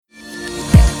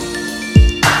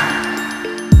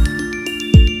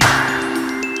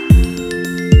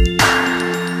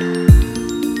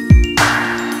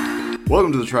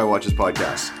Welcome to the Try Watches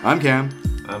podcast. I'm Cam.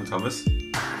 I'm Thomas.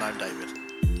 And I'm David.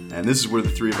 And this is where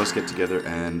the three of us get together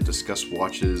and discuss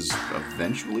watches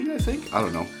eventually, I think. I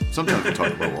don't know. Sometimes we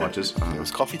talk about watches. It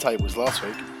was coffee tables last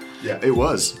week. Yeah, it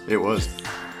was. It was.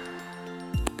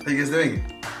 How you guys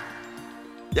doing?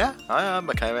 Yeah, I'm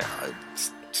okay, mate. I'm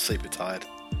super tired.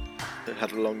 I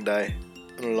had a long day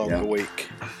and a longer week,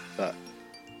 but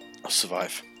I'll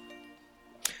survive.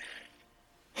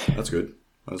 That's good.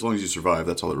 As long as you survive,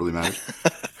 that's all that really matters.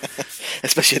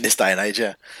 Especially in this day and age,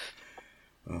 yeah.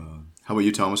 How about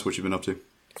you, Thomas? What you been up to?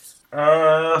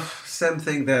 Same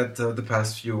thing that the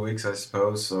past few weeks, I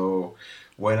suppose. So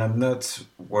when I'm not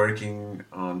working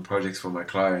on projects for my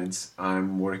clients,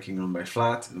 I'm working on my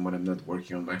flat. And when I'm not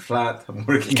working on my flat, I'm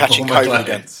working Catching on my COVID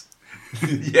clients.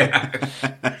 Yeah.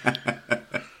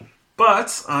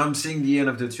 But I'm seeing the end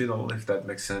of the tunnel, if that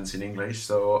makes sense in English.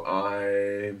 So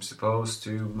I'm supposed to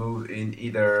move in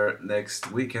either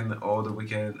next weekend or the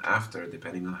weekend after,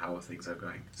 depending on how things are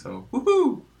going. So,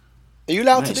 woohoo! Are you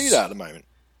allowed to Nice. do that at the moment?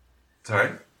 Sorry?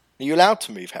 Are you allowed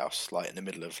to move house, like in the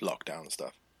middle of lockdown and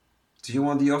stuff? Do you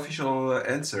want the official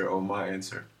answer or my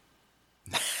answer?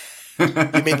 You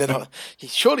mean they're not?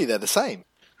 Surely they're the same.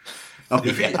 Oh,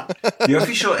 The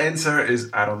official answer is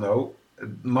I don't know.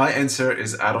 My answer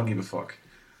is I don't give a fuck.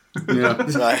 Yeah.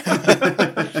 Right.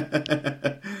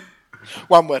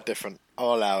 One word different.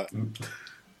 I'll allow it.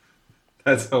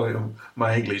 That's how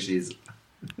my English is.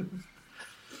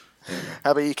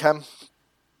 How about you, Cam?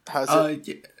 How's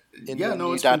it in the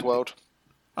new it's dad been, world?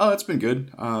 Oh, it's been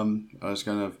good. I was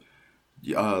kind of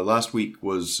last week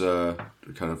was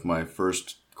kind of my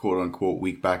first quote unquote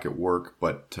week back at work,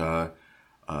 but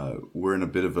we're in a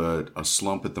bit of a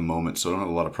slump at the moment, so I don't have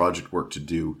a lot of project work to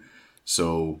do.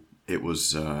 So it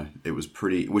was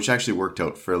pretty, which actually worked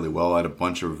out fairly well. I had a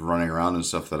bunch of running around and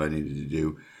stuff that I needed to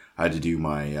do. I had to do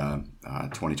my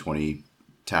 2020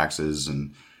 taxes,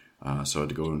 and so I had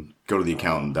to go to the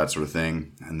accountant, that sort of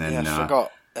thing. And then Yeah, I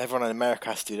forgot. Everyone in America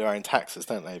has to do their own taxes,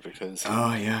 don't they? Because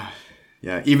oh yeah.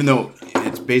 Even though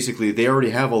it's basically they already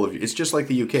have all of it's just like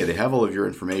the UK. They have all of your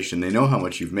information. They know how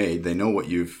much you've made. They know what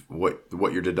your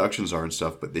deductions are and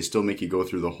stuff. But they still make you go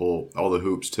through all the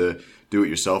hoops to do it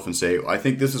yourself and say, I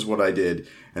think this is what I did.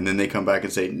 And then they come back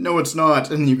and say, no, it's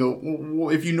not. And you go, well,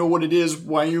 if you know what it is,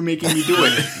 why are you making me do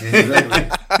it?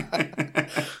 Exactly.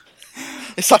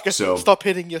 it's like So- stop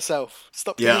hitting yourself.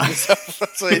 Stop hitting yourself.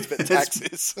 That's what it's been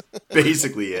taxes.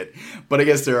 Basically it. But I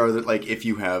guess there are like if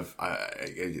you have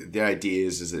the idea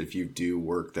is that if you do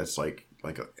work that's like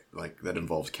that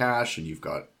involves cash and you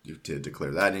have to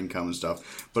declare that income and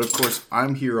stuff. But of course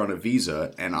I'm here on a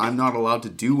visa and I'm not allowed to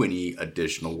do any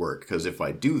additional work because if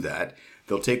I do that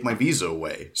they'll take my visa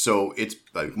away. So it's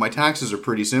like my taxes are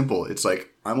pretty simple. It's like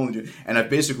I'm only doing, and I've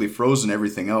basically frozen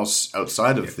everything else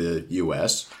outside of the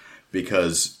US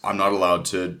because I'm not allowed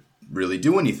to really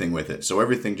do anything with it. So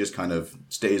everything just kind of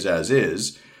stays as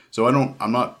is. So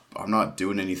I'm not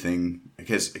doing anything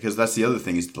because that's the other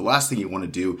thing is the last thing you want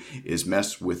to do is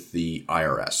mess with the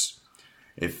IRS.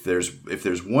 If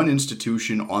there's one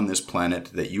institution on this planet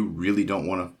that you really don't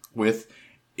want to with,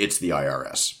 it's the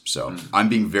IRS. So I'm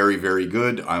being very, very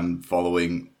good. I'm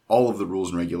following all of the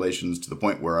rules and regulations to the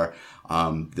point where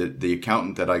the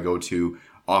accountant that I go to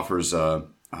offers an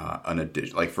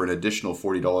additional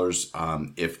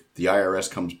 $40. If the IRS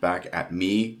comes back at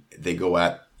me, they go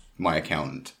at my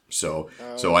accountant. So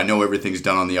I know everything's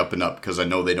done on the up and up because I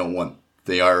know they don't want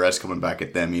the IRS coming back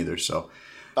at them either. So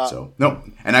no.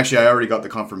 And actually, I already got the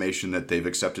confirmation that they've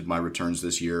accepted my returns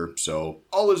this year. So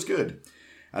all is good.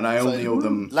 And I only owe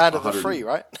them Land of the free,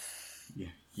 right? Yeah.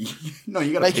 No,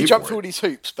 you got to Make pay you jump for through it. all these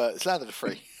hoops, but it's land of the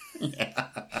free.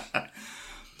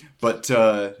 But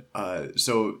so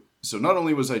not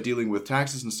only was I dealing with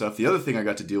taxes and stuff, the other thing I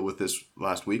got to deal with this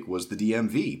last week was the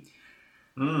DMV.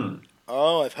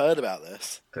 Oh, I've heard about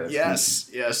this. Yes.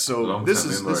 So Long-term this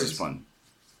is memories. fun.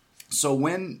 So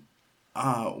when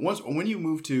you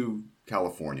move to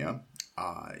California,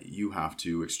 you have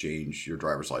to exchange your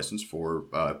driver's license for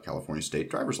California state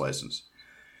driver's license.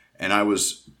 And I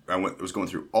was going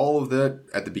through all of that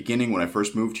at the beginning when I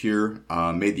first moved here.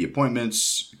 Made the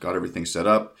appointments, got everything set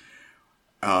up.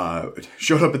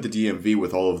 Showed up at the DMV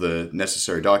with all of the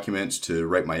necessary documents to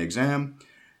write my exam,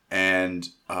 and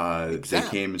they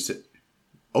came and said,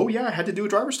 "Oh yeah, I had to do a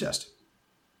driver's test,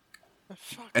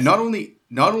 and not only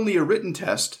a written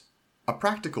test, a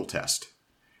practical test.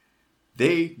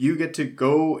 You get to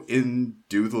go and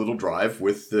do the little drive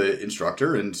with the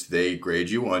instructor, and they grade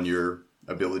you on your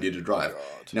ability to drive.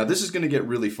 God. Now this is going to get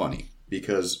really funny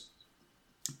because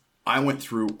I went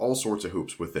through all sorts of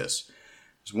hoops with this."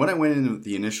 So when I went in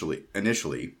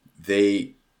initially,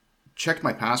 they checked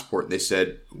my passport. They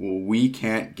said, well, we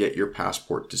can't get your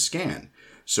passport to scan.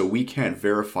 So we can't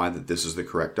verify that this is the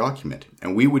correct document.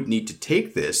 And we would need to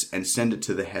take this and send it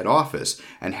to the head office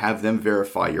and have them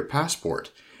verify your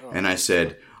passport. And I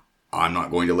said, I'm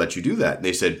not going to let you do that. And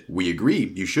they said, we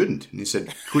agree, you shouldn't. And they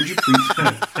said, could you please...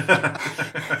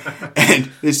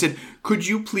 and they said, could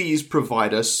you please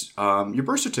provide us your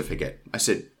birth certificate? I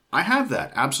said, I have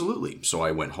that, absolutely. So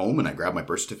I went home and I grabbed my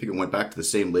birth certificate and went back to the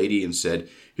same lady and said,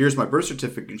 here's my birth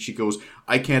certificate. And she goes,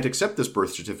 I can't accept this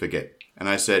birth certificate. And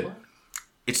I said, what?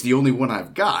 It's the only one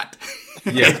I've got.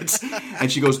 Yeah.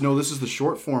 And she goes, no, this is the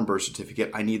short form birth certificate.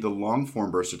 I need the long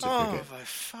form birth certificate. Oh, my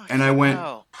fucking and I went,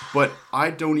 hell. but I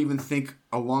don't even think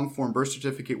a long form birth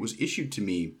certificate was issued to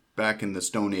me back in the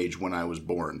Stone Age when I was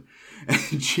born.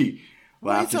 And she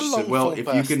laughed and she said, well, if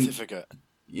you can,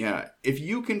 yeah, if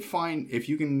you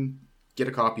can get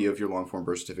a copy of your long form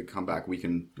birth certificate, come back, we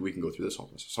can go through this whole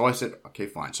process. So I said, okay,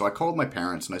 fine. So I called my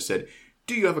parents and I said,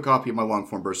 do you have a copy of my long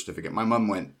form birth certificate? My mom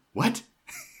went, what?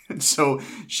 And so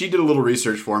she did a little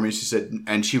research for me. She said,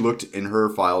 and she looked in her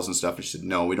files and stuff, and she said,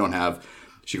 no, we don't have.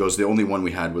 She goes, the only one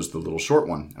we had was the little short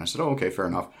one. And I said, oh, okay, fair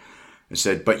enough. I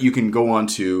said, but you can go on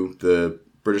to the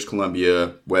British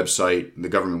Columbia website, the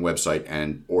government website,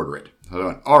 and order it. I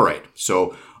went, all right.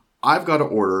 So I've got to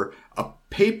order a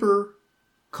paper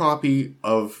copy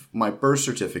of my birth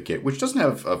certificate, which doesn't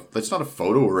have it's not a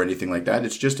photo or anything like that.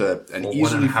 It's just an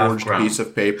easily forged piece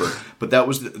of paper. But that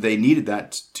was they needed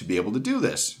that to be able to do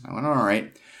this. I went, all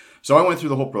right. So I went through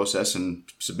the whole process and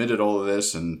submitted all of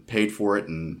this and paid for it.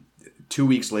 And 2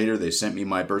 weeks later, they sent me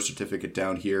my birth certificate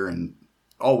down here, and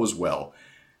all was well.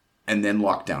 And then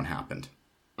lockdown happened.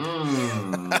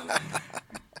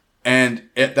 And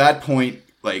at that point,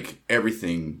 like,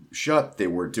 everything shut. They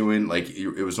weren't doing, like,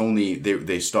 it was only,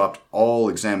 they stopped all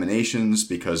examinations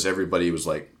because everybody was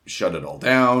like, shut it all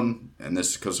down. And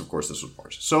this, because of course this was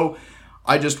March. So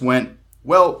I just went,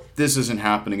 well, this isn't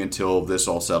happening until this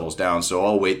all settles down. So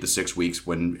I'll wait the 6 weeks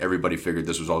when everybody figured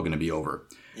this was all going to be over.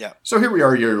 Yeah. So here we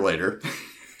are a year later.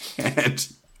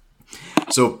 And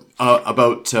so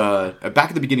about back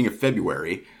at the beginning of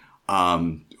February,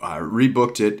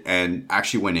 rebooked it and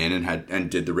actually went in and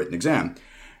did the written exam.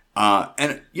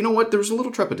 And you know what? There was a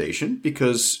little trepidation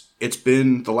because it's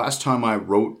been the last time I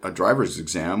wrote a driver's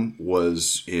exam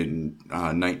was in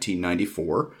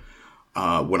 1994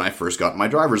 when I first got my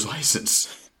driver's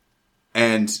license.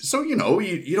 And so, you know,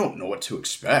 you don't know what to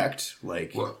expect.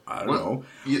 Like, I don't know.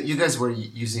 You guys were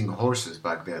using horses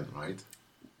back then, right?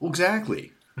 Well,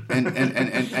 exactly. And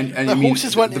the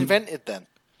horses weren't invented then.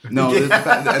 No, and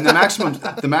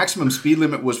the maximum speed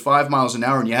limit was 5 miles an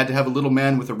hour, and you had to have a little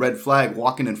man with a red flag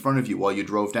walking in front of you while you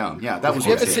drove down. Yeah, that was.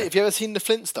 Have you ever seen the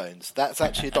Flintstones? That's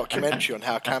actually a documentary on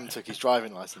how Cam took his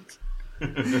driving license.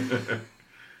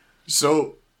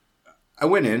 So I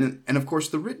went in, and of course,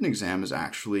 the written exam is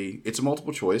it's a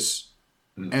multiple choice,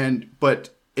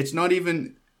 but it's not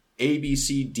even A, B,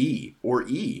 C, D, or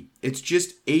E. It's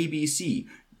just A, B, C.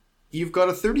 You've got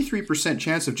a 33%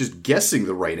 chance of just guessing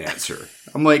the right answer.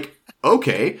 I'm like,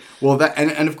 okay, well that,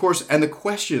 and of course, and the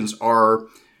questions are,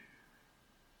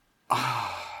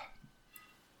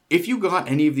 if you got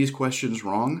any of these questions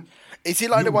wrong. Is it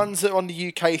like the ones that are on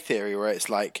the UK theory where it's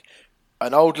like,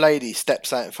 an old lady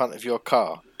steps out in front of your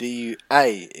car. Do you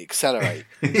A, accelerate,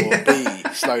 or B,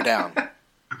 slow down?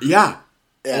 Yeah.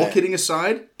 All kidding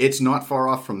aside, it's not far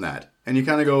off from that. And you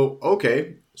kind of go,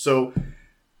 okay, so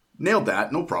nailed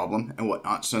that, no problem, and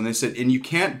whatnot. So they said, and you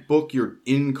can't book your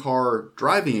in-car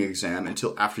driving exam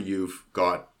until after you've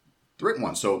got the written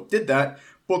one. So did that,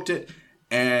 booked it,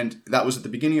 and that was at the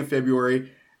beginning of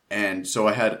February. And so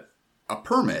I had a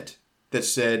permit that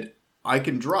said I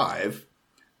can drive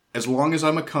as long as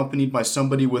I'm accompanied by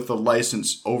somebody with a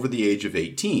license over the age of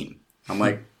 18. I'm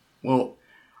like, well,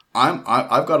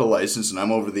 I've got a license and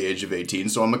I'm over the age of 18,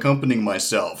 so I'm accompanying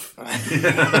myself.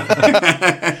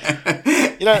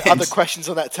 You know, other questions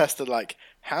on that test are like,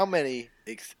 how many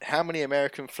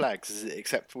American flags is it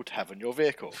acceptable to have on your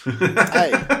vehicle?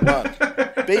 A,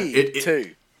 1. B,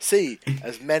 2. C,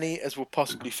 as many as will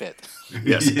possibly fit.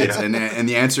 Yes, yeah. and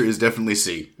the answer is definitely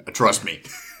C. Trust me.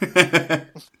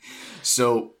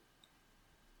 So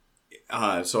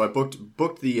I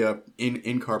booked the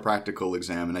in-car practical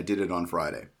exam, and I did it on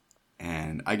Friday.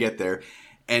 And I get there,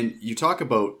 and you talk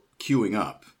about queuing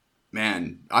up.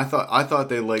 Man, I thought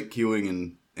they liked queuing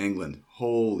in England.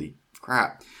 Holy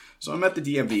crap. So I'm at the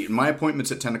DMV, and my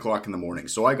appointment's at 10 o'clock in the morning.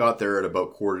 So I got there at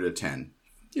about 9:45,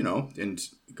 you know, and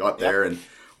got there and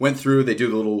went through. They do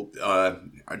the little,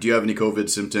 do you have any COVID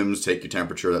symptoms? Take your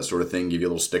temperature, that sort of thing. Give you a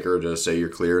little sticker to say you're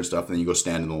clear and stuff. And then you go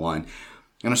stand in the line.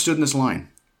 And I stood in this line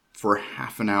for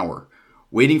half an hour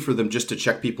waiting for them just to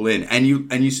check people in.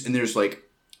 And there's like,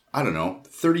 I don't know,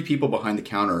 30 people behind the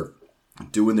counter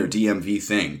doing their DMV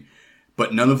thing.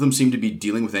 But none of them seem to be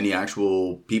dealing with any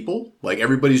actual people. Like,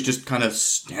 everybody's just kind of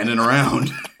standing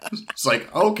around. It's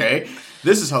like, okay,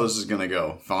 this is how this is going to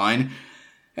go. Fine.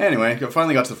 Anyway, I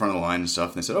finally got to the front of the line and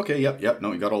stuff. And they said, okay, yep,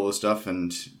 no, you got all this stuff.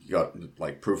 And you got,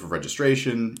 like, proof of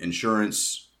registration,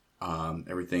 insurance,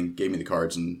 everything. Gave me the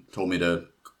cards and told me to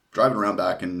drive it around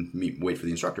back and wait for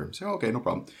the instructor. I said, okay, no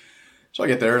problem. So I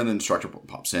get there and the instructor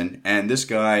pops in. And this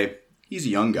guy, he's a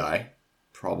young guy,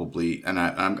 probably. And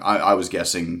I was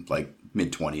guessing, like,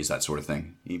 mid-20s, that sort of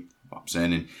thing. He pops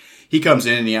in and he comes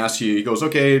in and he asks you, he goes,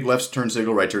 okay, left turn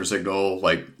signal, right turn signal,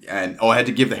 like, and I had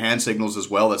to give the hand signals as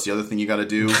well. That's the other thing you got to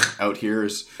do out here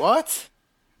is what?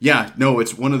 Yeah, no,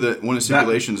 it's one of the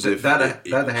stipulations. Not that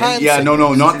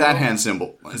hand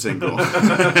signal.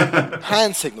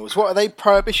 Hand signals. What are they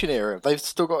prohibition era? They've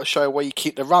still got to show where you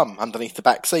keep the rum underneath the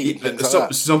back seat.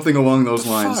 Something along those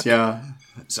lines. Yeah.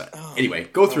 So, anyway,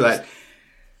 go through that.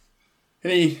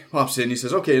 And he pops in. He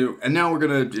says, "Okay, and now we're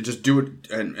gonna just do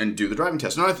it and do the driving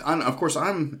test." Now,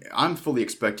 I'm fully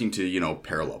expecting to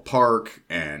parallel park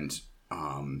and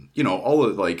all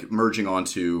of like merging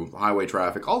onto highway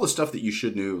traffic, all the stuff that you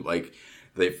should know. Like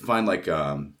they find like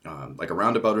a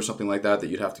roundabout or something like that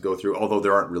you'd have to go through. Although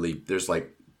there aren't really. There's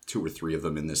like 2 or 3 of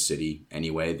them in this city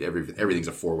anyway. Everything's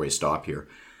a 4-way stop here,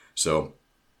 so.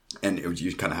 And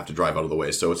you kind of have to drive out of the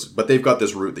way. But they've got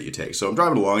this route that you take. So I'm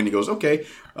driving along and he goes, okay,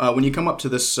 when you come up to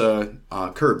this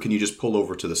curb, can you just pull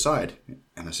over to the side?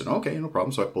 And I said, okay, no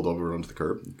problem. So I pulled over onto the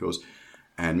curb. He goes,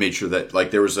 and made sure that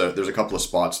like there's a couple of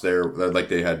spots there that, like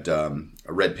they had a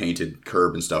red painted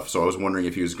curb and stuff. So I was wondering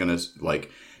if he was going to like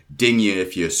ding you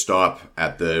if you stop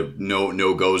at the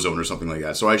no go zone or something like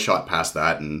that. So I shot past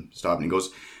that and stopped. And he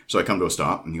goes, so I come to a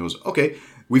stop and he goes, okay,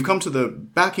 we've come to the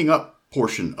backing up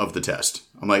portion of the test.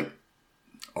 I'm like,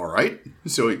 all right.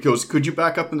 So he goes, could you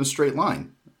back up in a straight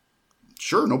line?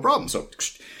 Sure, no problem. So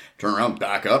turn around,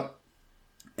 back up.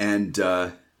 And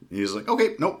he's like,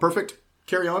 okay, no, perfect.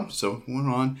 Carry on. So went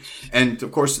on. And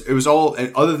of course, it was all,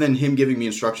 other than him giving me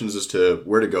instructions as to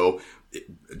where to go,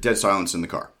 dead silence in the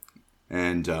car.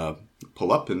 And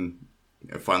pull up and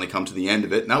I finally come to the end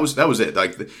of it. And that was it.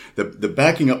 Like the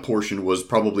backing up portion was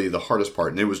probably the hardest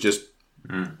part. And it was just,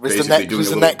 Was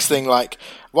the next thing like,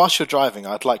 whilst you're driving,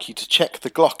 I'd like you to check the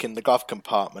Glock in the glove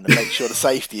compartment and make sure the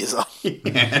safety is on.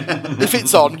 If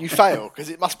it's on, you fail, because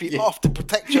it must be off to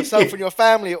protect yourself and your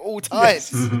family at all times.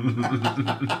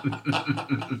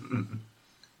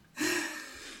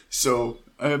 So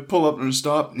I pull up and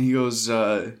stop, and he goes,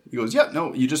 yeah,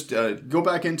 no, you just go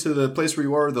back into the place where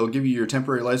you are. They'll give you your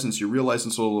temporary license. Your real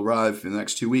license will arrive in the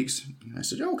next 2 weeks. And I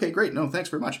said, oh, okay, great. No, thanks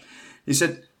very much. He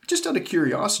said, just out of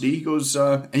curiosity, he goes,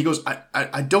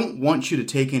 I don't want you to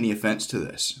take any offense to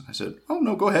this. I said, oh,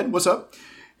 no, go ahead. What's up?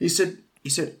 He said,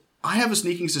 I have a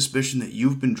sneaking suspicion that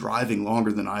you've been driving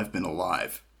longer than I've been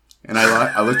alive. And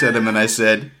I looked at him and I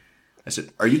said,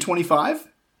 are you 25?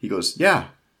 He goes, yeah.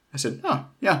 I said, oh,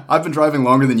 yeah, I've been driving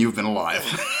longer than you've been alive.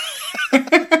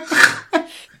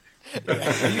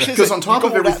 Because on top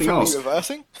of everything else,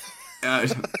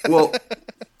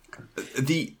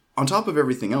 on top of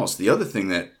everything else, the other thing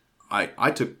that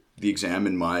I took the exam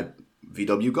in my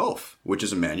VW Golf, which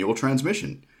is a manual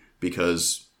transmission,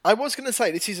 because I was going to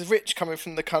say, this is Rich coming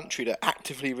from the country that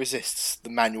actively resists the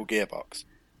manual gearbox.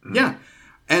 Yeah,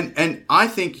 and I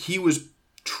think he was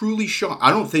truly shocked. I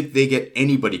don't think they get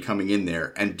anybody coming in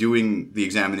there and doing the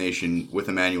examination with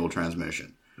a manual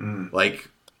transmission.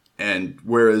 And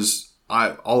whereas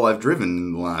all I've driven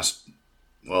in the last,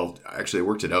 well, actually I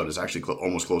worked it out, it's actually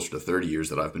almost closer to 30 years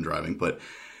that I've been driving, but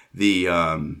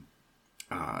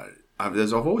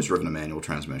I've always driven a manual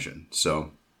transmission,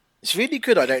 so it's really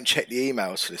good I don't check the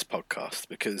emails for this podcast,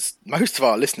 because most of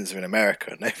our listeners are in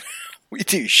America and we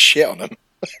do shit on them.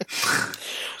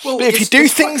 Well, but if you do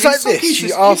things like this,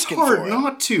 you're asking for it. It's hard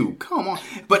not to. Come on.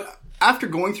 But after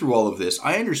going through all of this,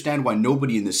 I understand why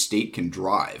nobody in this state can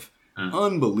drive.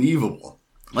 Unbelievable.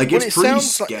 Like, it's pretty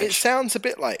sketch. It sounds a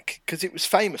bit like, because it was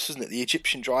famous, wasn't it? The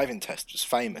Egyptian driving test was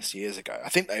famous years ago. I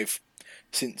think they've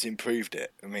since improved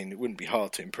it. I mean, it wouldn't be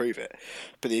hard to improve it.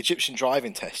 But the Egyptian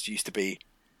driving test used to be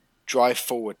drive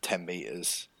forward 10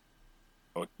 metres,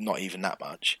 or not even that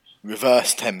much,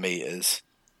 reverse 10 metres,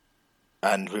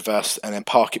 and reverse, and then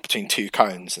park it between 2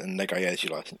 cones, and they go, yeah, there's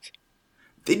your license.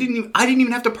 I didn't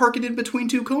even have to park it in between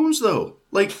 2 cones, though.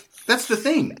 Like, that's the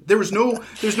thing. There's no.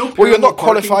 Well, you're not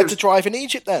qualified to drive in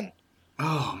Egypt, then.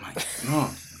 Oh my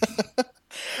god.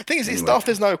 The thing is, it's stuff.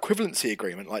 There's no equivalency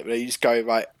agreement. Like, where you just go,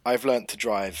 right, I've learnt to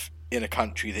drive in a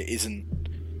country that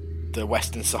isn't the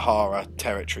Western Sahara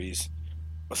territories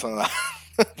or something like that.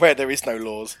 where there is no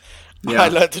laws. Yeah. I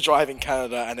learned to drive in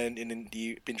Canada and then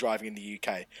been driving in the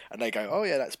UK, and they go, "Oh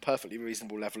yeah, that's perfectly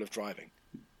reasonable level of driving."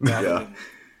 Yeah.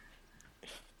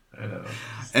 I know.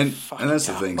 And that's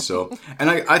the thing. So, and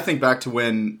I think back to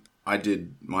when I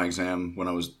did my exam when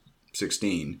I was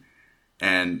 16,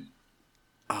 and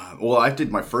I actually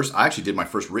did my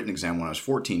first written exam when I was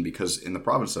 14, because in the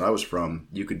province that I was from,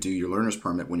 you could do your learner's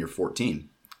permit when you're 14.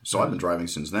 So I've been driving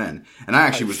since then, and I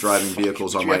actually was driving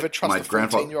vehicles on my grandfather. Would you ever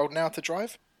trust a 14-year-old now to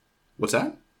drive? What's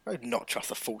that? I would not trust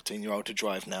a 14-year-old to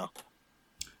drive now.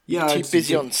 Yeah, too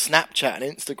busy on Snapchat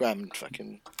and Instagram and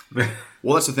fucking.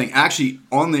 Well, that's the thing. Actually,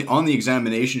 on the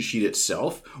examination sheet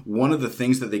itself, one of the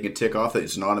things that they can tick off that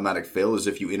it's an automatic fail is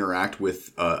if you interact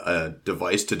with a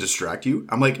device to distract you.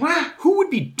 I'm like, who would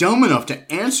be dumb enough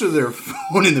to answer their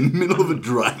phone in the middle of a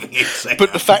driving exam?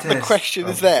 But the fact the question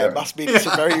is there must mean it's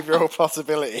a very real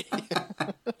possibility.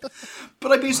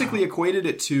 But I basically equated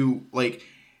it to, like,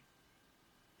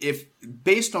 if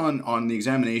based on the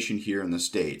examination here in the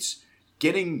States,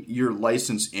 getting your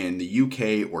license in the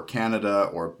UK or Canada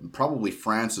or probably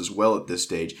France as well at this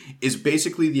stage is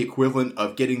basically the equivalent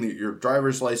of getting your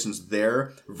driver's license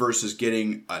there versus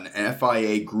getting an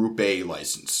FIA Group A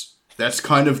license. That's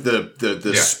kind of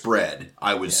the spread,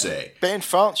 I would say. But in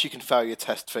France, you can fail your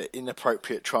test for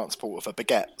inappropriate transport of a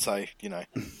baguette, so, you know.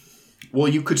 Well,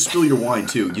 you could spill your wine,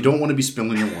 too. You don't want to be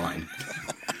spilling your wine.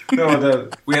 No,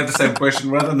 we had the same question.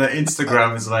 Rather than the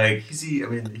Instagram, is like, is he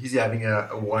having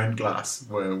a wine glass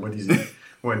when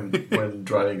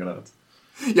driving or not?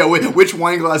 Yeah, which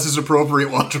wine glass is appropriate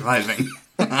while driving?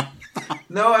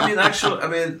 No, I mean, I tell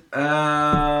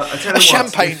you a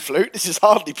champagne flute. This is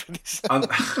hardly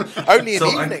only in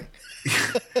the evening.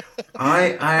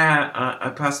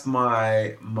 I passed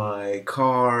my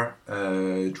car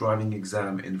driving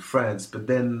exam in France, but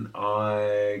then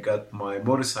I got my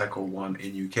motorcycle one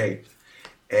in UK.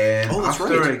 And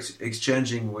after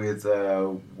exchanging with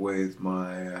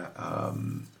my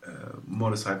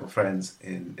motorcycle friends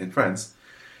in France,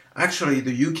 actually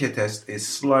the UK test is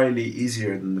slightly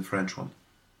easier than the French one.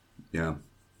 Yeah.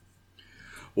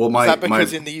 Well, is that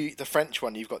because in the French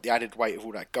one you've got the added weight of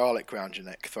all that garlic around your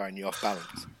neck throwing you off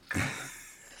balance?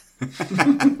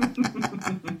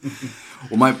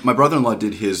 Well, my brother-in-law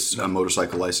did his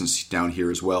motorcycle license down here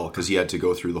as well, because he had to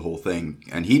go through the whole thing,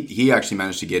 and he actually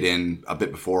managed to get in a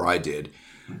bit before I did,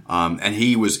 and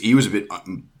he was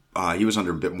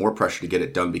under a bit more pressure to get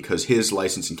it done because his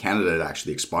license in Canada had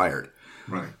actually expired.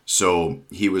 Right. So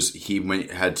he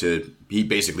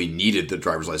basically needed the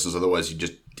driver's license, otherwise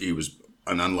he was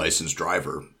an unlicensed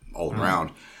driver all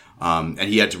around. And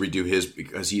he had to redo his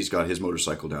because he's got his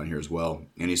motorcycle down here as well.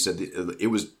 And he said it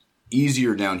was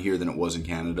easier down here than it was in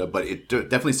Canada, but it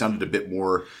definitely sounded a bit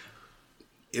more,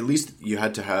 at least you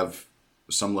had to have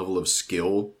some level of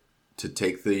skill to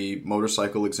take the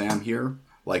motorcycle exam here.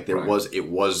 Like it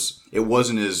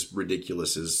wasn't as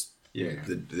ridiculous as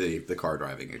the car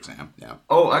driving exam. Yeah.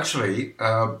 Oh, actually,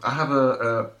 I have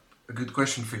a good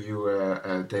question for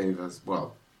you, Dave, as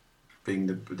well, being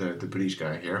the British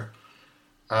guy here.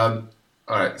 All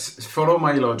right, follow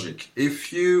my logic.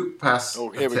 If you pass,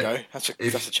 here we go. That's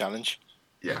a challenge.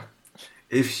 Yeah.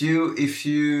 If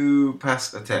you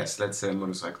pass a test, let's say a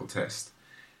motorcycle test,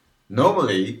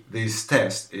 normally this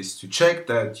test is to check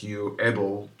that you're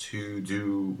able to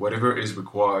do whatever is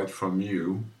required from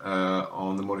you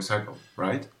on the motorcycle,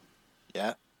 right?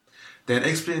 Yeah. Then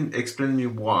explain me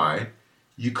why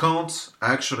you can't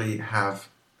actually have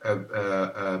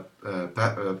a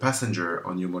passenger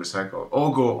on your motorcycle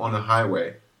or go on a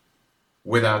highway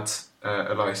without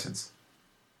a license.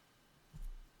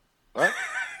 What?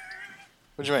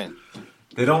 What do you mean?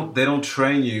 They don't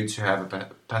train you to have a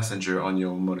passenger on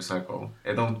your motorcycle.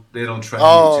 They don't train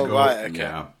you to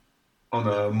go on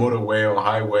a motorway or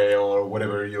highway or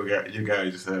whatever you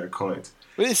guys call it.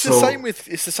 Well, it's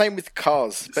the same with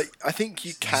cars, but I think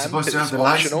you can. You're supposed but to have it's the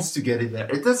optional. license to get in there.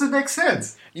 It doesn't make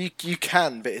sense. You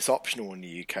can, but it's optional in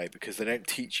the UK because they don't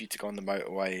teach you to go on the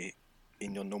motorway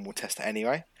in your normal test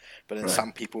anyway. But then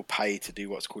some people pay to do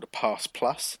what's called a Pass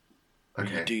Plus.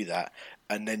 Okay. You do that,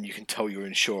 and then you can tell your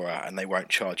insurer, and they won't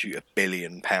charge you £1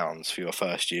 billion for your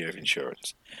first year of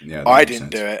insurance. Yeah, I didn't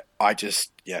do it. I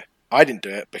didn't do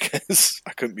it because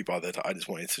I couldn't be bothered. I just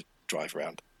wanted to drive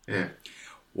around. Yeah.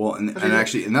 Well, and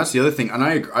that's the other thing, and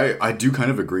I do kind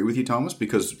of agree with you, Thomas,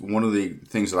 because one of the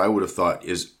things that I would have thought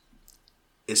is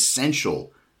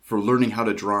essential for learning how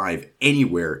to drive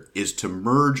anywhere is to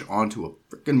merge onto a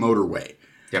freaking motorway.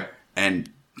 Yeah.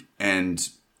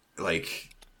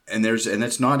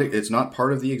 It's not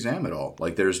part of the exam at all.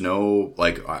 Like there's no,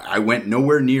 like I went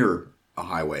nowhere near a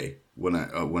highway when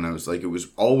I was like, it was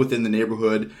all within the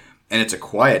neighborhood. and it's a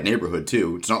quiet neighborhood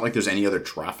too. It's not like there's any other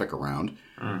traffic around.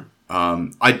 Mm.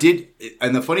 I did,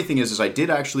 and the funny thing is I did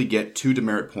actually get 2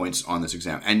 demerit points on this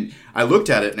exam, and I looked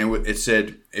at it, and it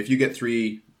said if you get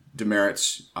 3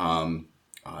 demerits,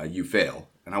 you fail.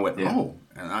 And I went, oh,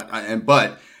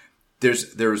 but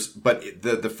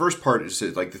the first part is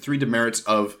like the 3 demerits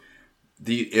of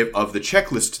the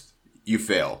checklist you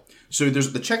fail. So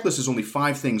the checklist is only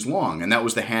 5 things long, and that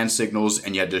was the hand signals,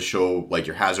 and you had to show like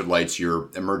your hazard lights, your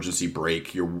emergency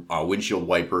brake, your windshield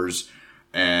wipers,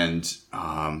 and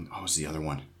what was the other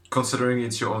one? Considering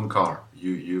it's your own car,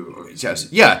 you yes,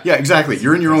 yeah, exactly.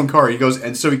 You're in your own car. He goes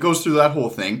through that whole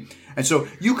thing, and so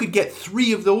you could get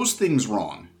 3 of those things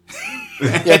wrong.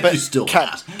 Yeah, but you still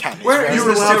pass.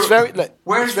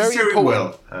 Where's the steering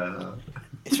wheel?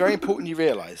 It's very important you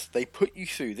realise they put you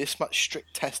through this much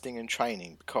strict testing and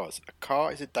training because a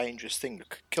car is a dangerous thing that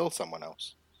could kill someone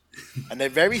else. And they're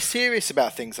very serious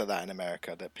about things like that in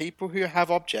America. The people who have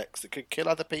objects that could kill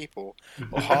other people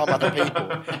or harm other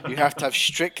people, you have to have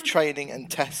strict training and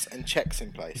tests and checks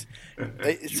in place.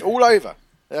 It's all over.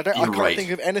 I can't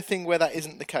think of anything where that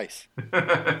isn't the case.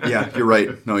 Yeah, you're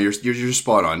right. No, you're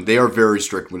spot on. They are very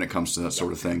strict when it comes to that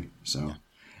sort of thing. So,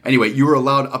 anyway, you were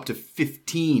allowed up to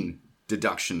 15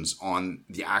 deductions on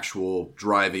the actual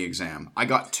driving exam. I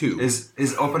got 2. Is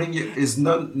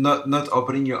not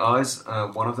opening your eyes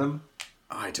one of them?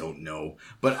 I don't know,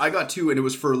 but I got 2, and it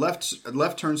was for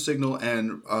left turn signal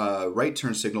and right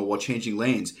turn signal while changing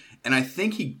lanes. And I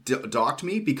think he docked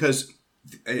me because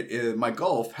my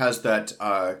Golf has that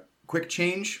quick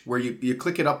change where you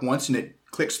click it up once and it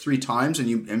clicks 3 times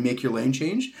and make your lane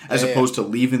change as opposed to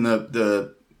leaving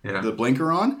the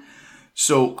blinker on.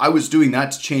 So I was doing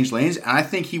that to change lanes, and I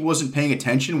think he wasn't paying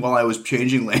attention while I was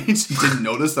changing lanes. He didn't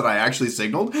notice that I actually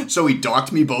signaled, so he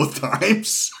docked me both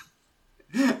times.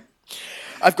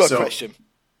 I've got a question.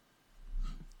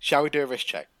 Shall we do a wrist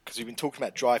check? Because we've been talking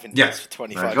about driving tests for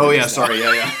 25 minutes. Oh, yeah, sorry,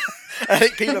 yeah. I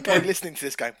think people are probably listening to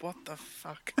this going, what the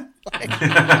fuck?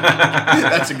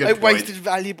 That's a good point. They wasted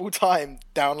valuable time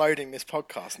downloading this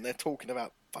podcast, and they're talking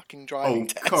about fucking driving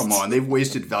tests. Come on. They've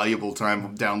wasted valuable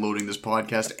time downloading this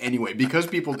podcast anyway. Because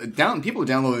people are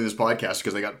downloading this podcast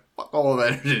because they got all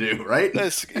that to do, right? Only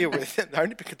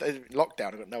because they're in lockdown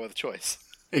and got no other choice.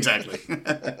 Exactly.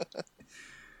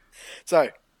 So,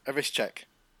 a wrist check.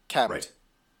 Cam. Right.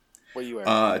 What are you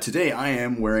wearing? Today I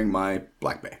am wearing my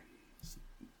Black Bay.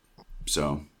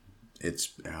 So, it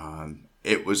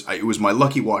was my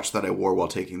lucky watch that I wore while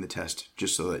taking the test,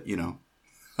 just so that,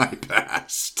 I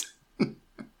passed.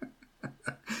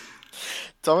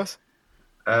 Thomas?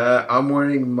 I'm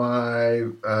wearing my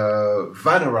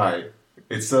Panerai.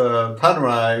 It's a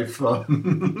Panerai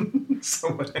from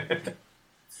somewhere.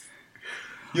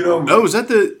 Oh, is that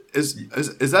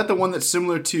the one that's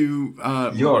similar to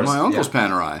yours? My uncle's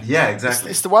Panerai? Yeah,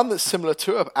 exactly. It's the one that's similar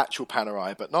to an actual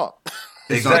Panerai, but not.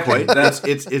 Exactly.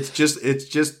 It's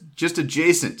just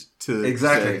adjacent to.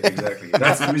 Exactly.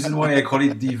 That's the reason why I call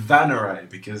it the Panerai,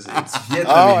 because it's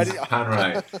Vietnamese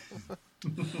Panerai.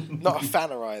 Not a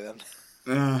Fanerai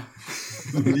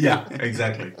then. Yeah,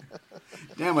 exactly.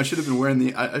 Damn, I should have been wearing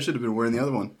the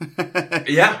other one.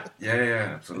 Yeah,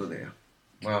 absolutely. Yeah.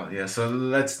 Well, yeah. So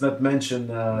let's not mention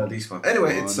this one.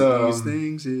 Anyway, one it's of these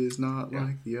things is not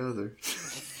like the other.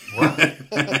 What?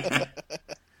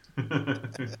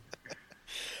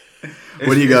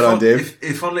 What do you got on, Dave?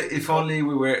 If only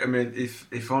we were. I mean,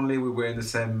 if only we were in the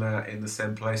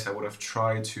same place, I would have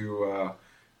tried to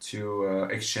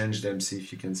exchange them, see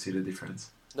if you can see the difference.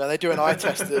 No, they do an eye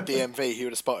test at the DMV. He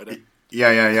would have spotted it.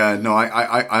 Yeah. No,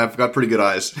 I've got pretty good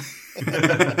eyes.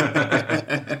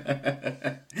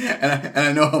 and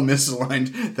I know how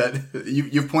misaligned that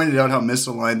you've pointed out how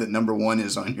misaligned that number 1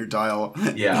 is on your dial.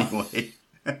 Yeah, anyway.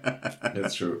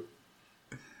 That's true.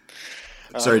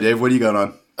 Sorry, Dave. What do you got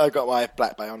on? I got my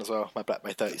Black Bay on as well. My Black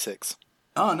Bay 36.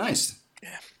 Oh, nice.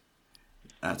 Yeah,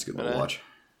 that's a good little watch.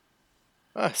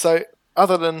 So,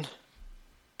 other than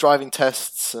driving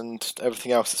tests and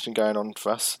everything else that's been going on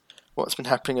for us, what's been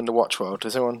happening in the watch world?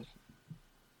 Has anyone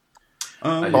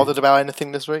bothered about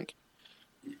anything this week?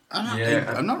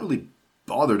 I'm not really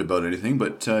bothered about anything,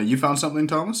 but you found something,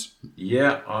 Thomas?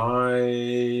 Yeah,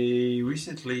 I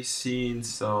recently seen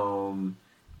some,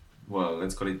 well,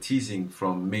 let's call it teasing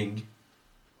from Ming.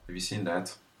 Have you seen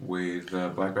that with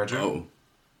Black Badger? Oh.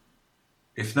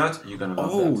 If not, you're going to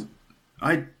love that.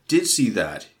 I did see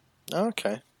that.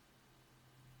 Okay.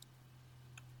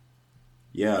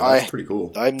 Yeah, that's pretty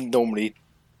cool. I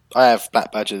have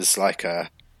Black Badgers like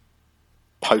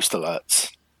post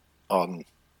alerts on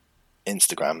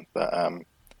Instagram, but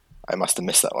I must have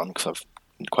missed that one because I've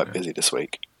been quite busy this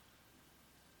week.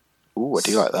 Ooh, I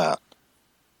do like that.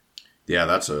 Yeah,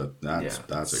 that's a good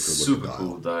super looking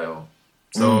cool dial.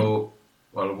 So,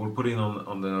 well, we'll put it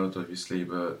on the note, obviously,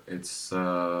 but it's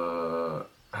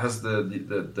has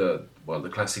the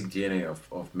classic DNA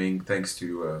of Ming. Thanks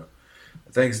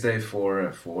Dave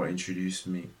for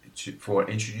introducing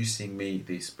me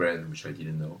this brand, which I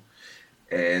didn't know,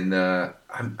 and I'm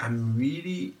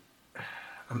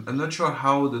not sure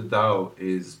how the dial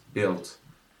is built.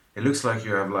 It looks like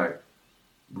you have like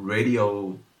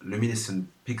radial luminescent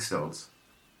pixels.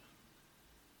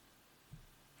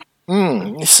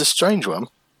 It's a strange one.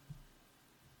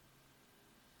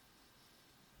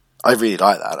 I really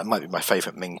like that. That might be my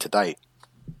favourite Ming to date.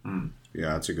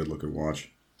 Yeah, it's a good looking watch.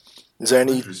 Is there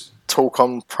any talk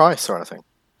on price or anything?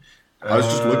 I was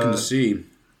just looking to see.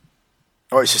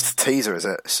 Oh, it's just a teaser, is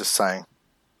it? It's just saying.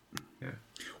 Yeah.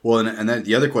 Well, and then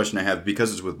the other question I have,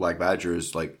 because it's with Black Badger,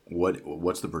 is like,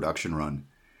 what's the production run?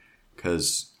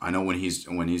 Because I know when he's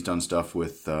done stuff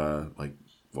with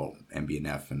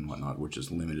MB&F and whatnot, which is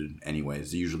limited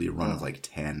anyways, usually a run of like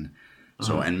 10.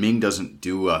 So, and Ming doesn't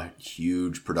do a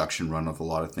huge production run of a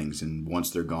lot of things, and once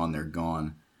they're gone, they're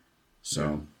gone.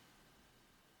 So,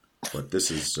 but this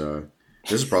is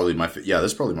probably my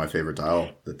favorite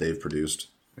dial that they've produced.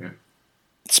 Yeah.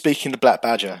 Speaking of Black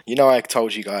Badger, I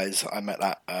told you guys I met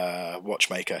that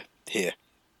watchmaker here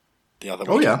the other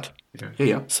weekend.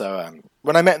 Yeah. So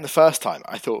when I met him the first time,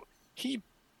 I thought he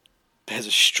has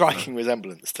a striking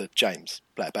resemblance to James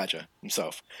Black Badger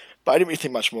himself, but I didn't really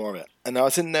think much more of it. And I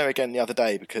was in there again the other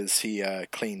day because he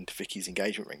cleaned Vicky's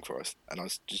engagement ring for us, and I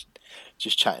was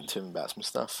just chatting to him about some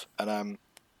stuff. And I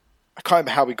can't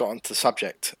remember how we got onto the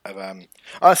subject of.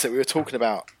 We were talking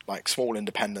about like small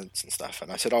independents and stuff,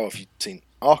 and I said, "Oh, have you seen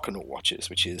Arcanaut Watches,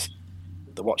 which is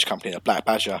the watch company that Black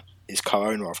Badger is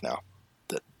co-owner of now,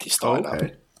 that he started up?"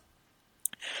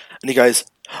 And he goes,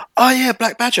 "Oh yeah,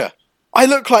 Black Badger. I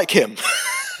look like him."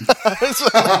 I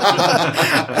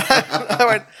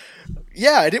went,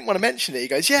 "Yeah, I didn't want to mention it." He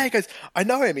goes, "I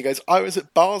know him." He goes, "I was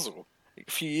at Basel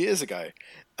a few years ago,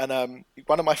 and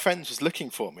one of my friends was looking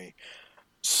for me,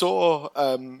 saw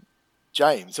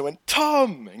James, and went,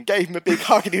 'Tom,' and gave him a big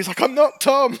hug, and he was like, 'I'm not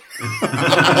Tom.'"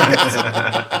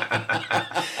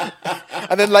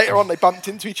 And then later on they bumped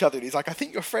into each other, and he's like, "I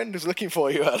think your friend was looking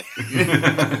for you earlier."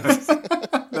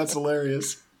 That's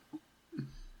hilarious.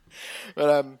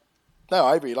 But no,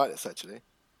 I really like this actually.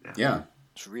 Yeah.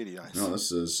 It's really nice. No,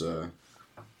 this is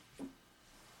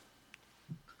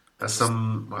that's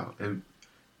some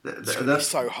that's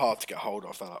so hard to get hold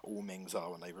of. Like all Mings are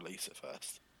when they release it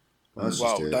first.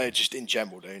 They're just in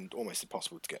general, they're almost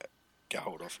impossible to get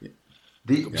hold of. Yeah.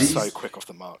 These so quick off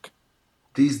the mark.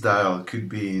 This dial could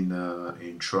be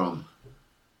in Tron.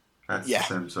 That's the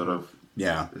same sort of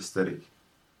aesthetic.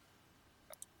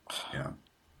 Yeah.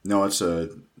 No, it's a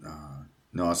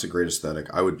great aesthetic.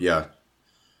 I would,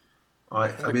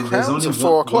 I mean, there's only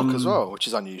 4 o'clock as well, which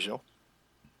is unusual.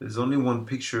 There's only one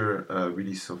picture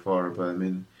released so far, but I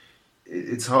mean,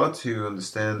 it's hard to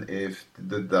understand if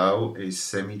the dial is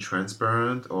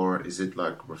semi-transparent or is it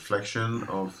like reflection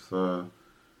of.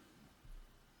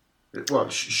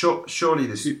 Surely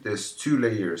there's 2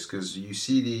 layers because you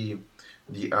see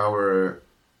the hour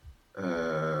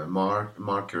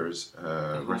markers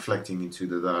reflecting into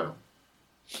the dial.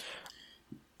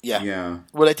 Yeah.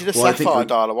 Well, they did a sapphire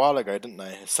dial a while ago, didn't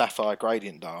they? A sapphire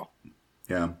gradient dial.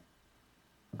 Yeah.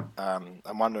 I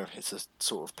wonder if it's a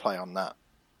sort of play on that.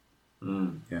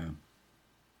 Yeah.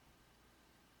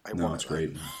 It's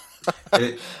great.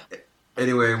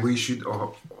 Anyway, we should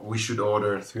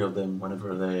order 3 of them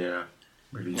whenever they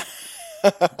release.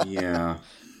 Yeah.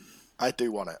 I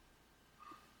do want it.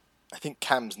 I think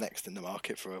Cam's next in the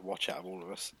market for a watch out of all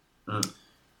of us.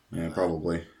 Yeah,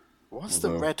 probably. What's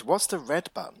the red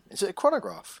button? Is it a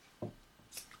chronograph?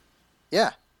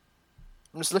 Yeah.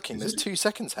 I'm just looking. There's 2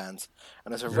 seconds hands,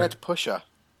 and there's a red pusher.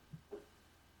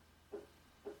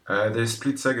 There's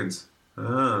split seconds.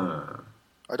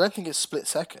 I don't think it's split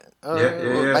second.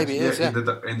 Maybe it is. Yeah.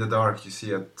 In the dark, you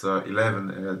see at 11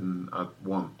 and at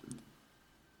 1.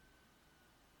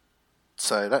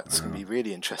 So that's going to be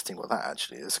really interesting what that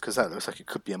actually is, because that looks like it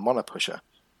could be a mono pusher.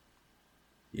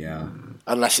 Yeah.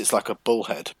 Unless it's like a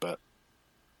bullhead, but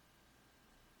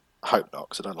I hope not,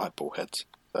 because I don't like bullheads.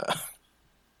 But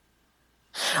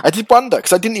I did wonder,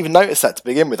 because I didn't even notice that to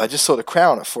begin with. I just saw the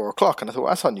crown at 4 o'clock, and I thought,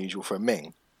 that's unusual for a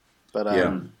Ming. But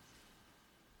oh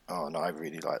no, I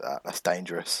really like that. That's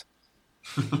dangerous.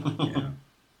 Yeah.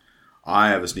 I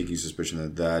have a sneaking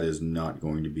suspicion that is not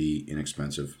going to be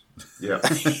inexpensive. Yeah.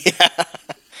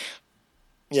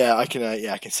 Yeah, I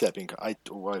can see that being. I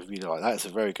really like that. It's a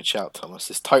very good shout, Thomas.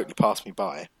 This totally passed me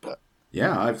by, but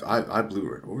yeah, I blew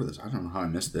right over this. I don't know how I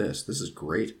missed this. This is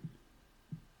great.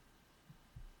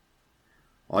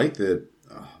 I like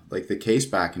the case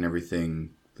back and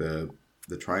everything, the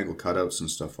triangle cutouts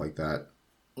and stuff like that.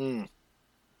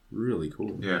 Really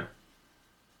cool. Yeah.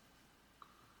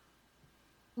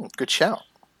 Good shout.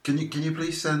 Can you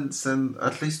please send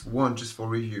at least one just for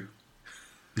review?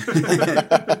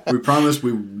 We promise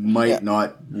we might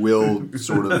not will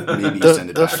sort of maybe send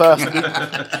it back.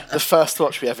 The first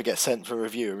watch we ever get sent for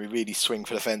review, and we really swing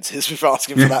for the fences with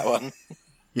asking for that one.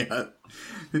 Yeah,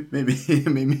 maybe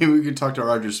we could talk to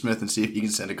Roger Smith and see if he can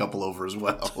send a couple over as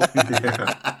well.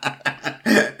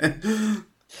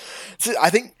 So I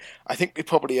think we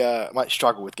probably might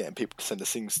struggle with getting people to send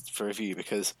us things for review,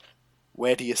 because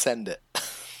where do you send it?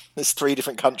 There's 3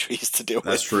 different countries to deal with.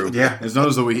 That's true. Yeah. It's not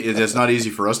as though it's not easy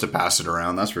for us to pass it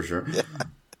around, that's for sure. Yeah.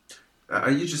 Are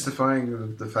you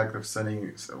justifying the fact of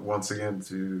sending 3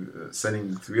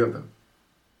 of them?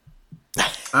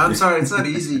 I'm sorry, it's not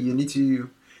easy. You need to,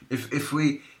 if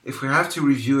we have to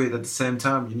review it at the same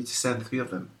time, you need to send 3 of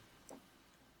them.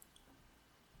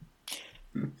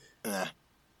 Yeah.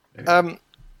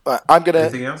 Right, I'm gonna.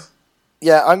 Anything else?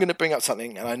 Yeah, I'm gonna bring up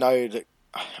something, and I know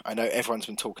everyone's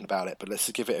been talking about it, but let's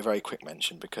just give it a very quick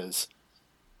mention, because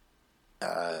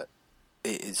it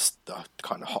is the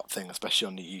kind of hot thing, especially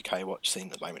on the UK watch scene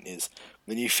at the moment, is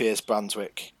the new Fears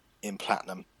Brunswick in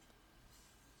platinum.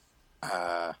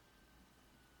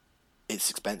 It's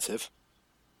expensive.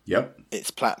 Yep.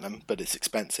 It's platinum, but it's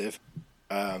expensive.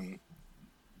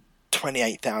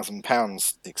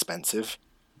 £28,000 expensive,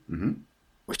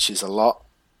 which is a lot.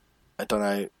 I don't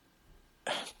know.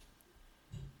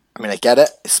 I mean, I get it.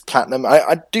 It's platinum. I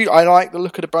like the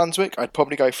look of the Brunswick. I'd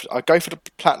go for the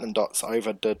platinum dots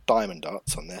over the diamond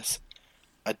dots on this.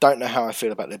 I don't know how I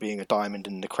feel about there being a diamond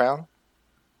in the crown,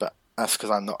 but that's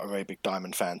because I'm not a very big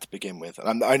diamond fan to begin with. And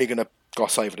I'm only going to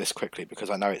gloss over this quickly because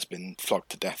I know it's been flogged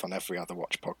to death on every other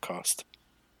watch podcast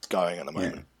going at the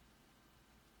moment.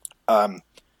 Yeah.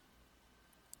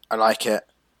 I like it.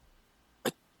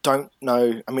 I don't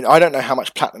know. I mean, I don't know how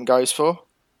much platinum goes for.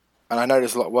 And I know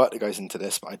there's a lot of work that goes into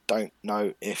this, but I don't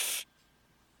know if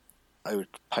I would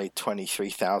pay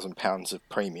 £23,000 of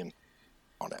premium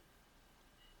on it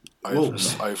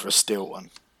over a steel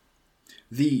one.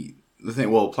 The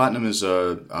thing, well, platinum is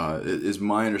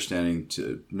my understanding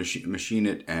to machine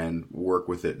it and work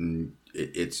with it, and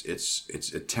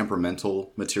it's a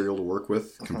temperamental material to work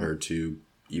with compared to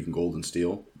even gold and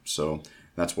steel. So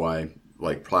that's why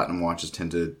like platinum watches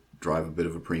tend to drive a bit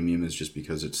of a premium, is just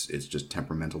because it's just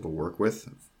temperamental to work with.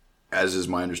 As is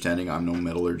my understanding, I'm no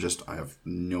metallurgist. I have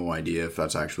no idea if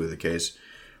that's actually the case,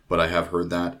 but I have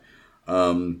heard that.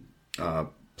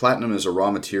 Platinum is a raw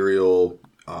material.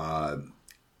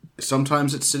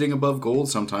 Sometimes it's sitting above gold,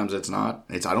 sometimes it's not.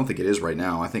 I don't think it is right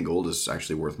now. I think gold is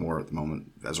actually worth more at the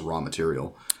moment as a raw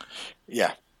material.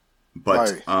 Yeah.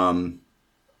 But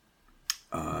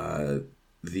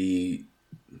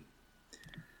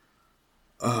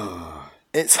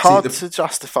it's hard to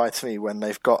justify to me when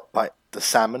they've got like the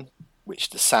salmon, which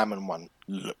the salmon one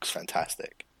looks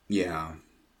fantastic. Yeah.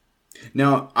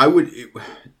 Now,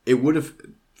 it would have,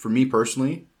 for me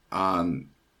personally,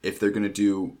 if they're going to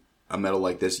do a metal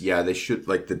like this, yeah, they should,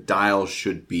 like, the dial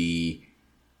should be,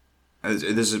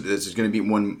 this is going to be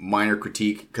one minor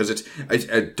critique, because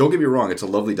don't get me wrong, it's a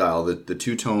lovely dial. The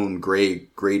two-tone gray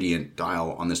gradient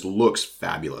dial on this looks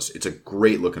fabulous. It's a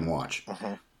great looking watch.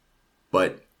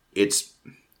 But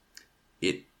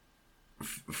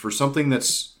for something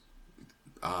that's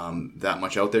that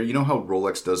much out there, you know how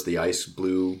Rolex does the ice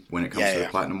blue when it comes to the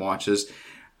platinum watches?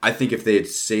 I think if they had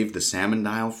saved the salmon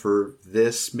dial for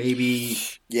this, maybe,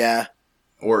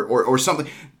 or something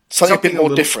a bit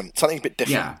more different, something a bit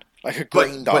different, like a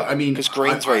green dial. But I mean, because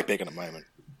green's very big at the moment.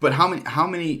 But how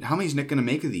many is Nick going to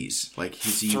make of these? Like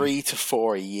 3 to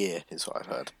 4 a year is what I've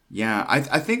heard. Yeah,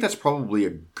 I think that's probably a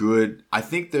good. I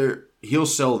think he'll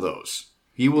sell those.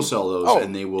 He will sell those,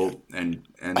 and they will. And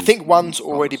I think one's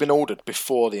already been ordered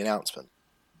before the announcement.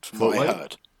 From what I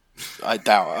heard, I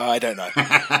doubt. I don't know.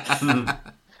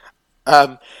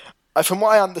 From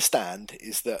what I understand,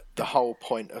 is that the whole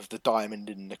point of the diamond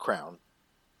in the crown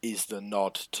is the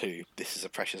nod to this is a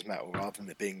precious metal, rather than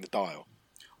it being the dial.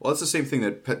 Well, it's the same thing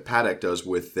that Patek does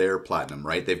with their platinum,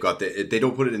 right? They've got they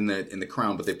don't put it in the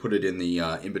crown, but they put it in the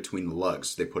in between the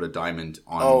lugs. They put a diamond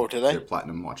on their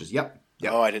platinum watches. Yep.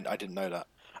 Oh, I didn't know that.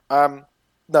 No,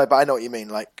 but I know what you mean.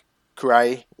 Like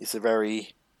grey is a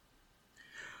very.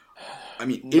 I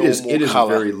mean, it is a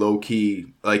very low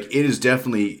key. Like it is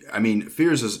definitely. I mean,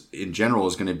 Fears in general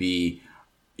is going to be.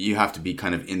 You have to be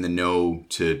kind of in the know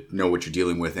to know what you're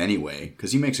dealing with anyway,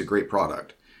 because he makes a great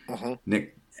product,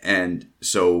 Nick. And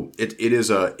so it is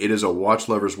a watch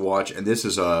lover's watch, and this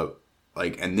is a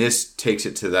and this takes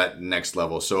it to that next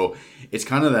level. So it's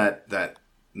kind of that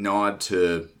nod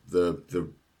to the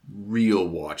real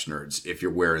watch nerds if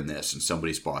you're wearing this and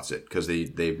somebody spots it, because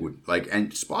they would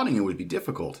and spotting it would be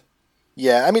difficult.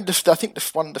 Yeah, I mean, I think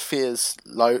one of the Fears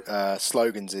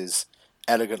slogans is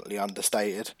elegantly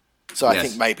understated. So I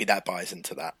think maybe that buys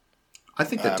into that. I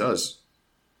think that does.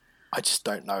 I just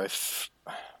don't know if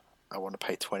I want to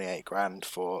pay 28 grand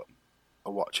for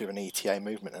a watch with an ETA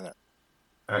movement in it.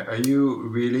 Are you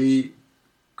really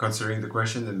considering the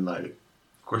question and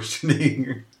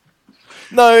questioning?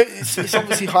 No, it's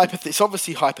obviously it's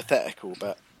obviously hypothetical,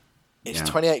 but it's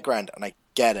 28 grand, and I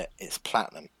get it. It's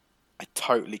platinum. I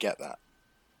totally get that,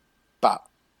 but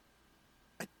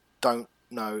I don't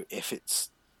know if it's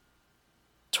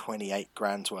 28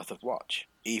 grand's worth of watch,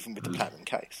 even with the platinum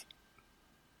case.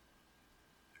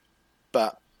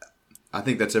 But I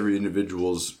think that's every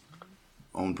individual's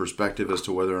own perspective as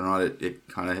to whether or not it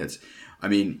kind of hits. I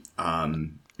mean,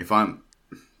 if I'm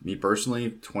me personally,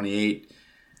 28.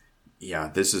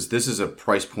 Yeah, this is a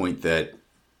price point that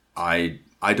I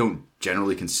don't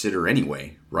generally consider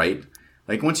anyway, right?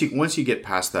 Like once you get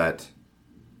past that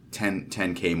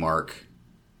 10K mark,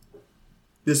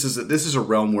 this is a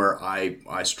realm where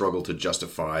I struggle to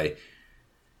justify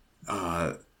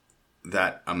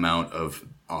that amount of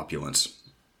opulence.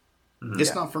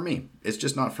 It's not for me. It's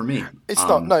just not for me. It's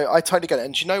not. No, I totally get it.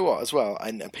 And do you know what as well?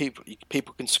 And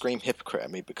people can scream hypocrite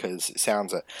at me because it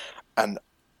sounds it. And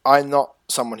I'm not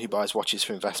someone who buys watches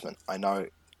for investment. I know,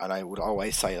 and I would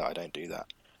always say that I don't do that.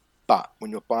 But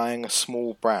when you're buying a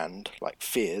small brand like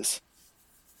Fears,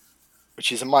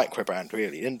 which is a micro brand,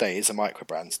 really, Inde is a micro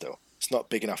brand still. It's not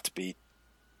big enough to be.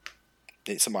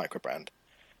 It's a micro brand.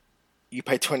 You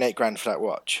pay 28 grand for that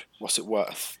watch. What's it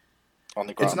worth on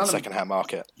the second-hand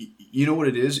market? You know what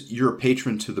it is? You're a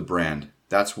patron to the brand.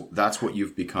 That's what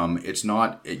you've become. It's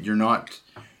not. You're not.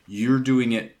 You're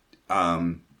doing it.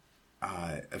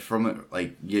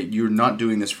 You're not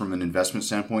doing this from an investment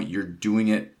standpoint. You're doing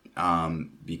it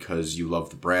because you love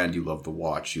the brand, you love the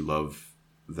watch, you love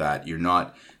that. You're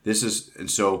not. And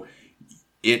so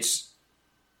it's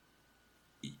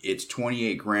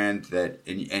 28 grand that,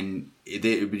 and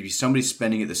it would be somebody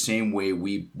spending it the same way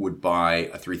we would buy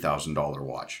a $3,000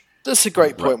 watch. That's a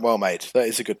great point. Well made. That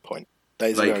is a good point. That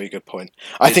is a very good point.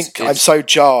 I think I'm so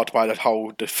jarred by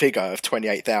the figure of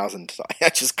 28,000. I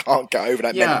just can't get over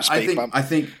that. Yeah, I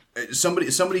think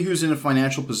somebody who's in a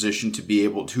financial position to be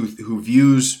able to, who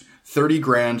views 30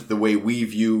 grand the way we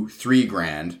view 3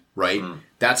 grand, right?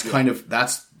 That's kind of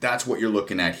that's what you're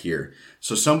looking at here.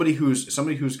 So somebody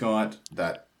who's got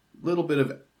that little bit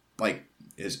of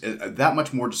is that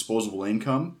much more disposable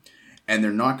income, and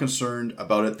they're not concerned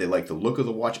about it. They like the look of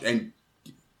the watch, and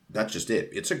that's just it.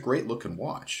 It's a great looking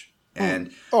watch,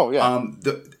 and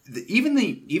even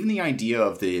the idea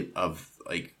of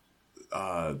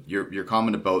your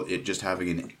comment about it just having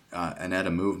an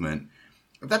ETA movement,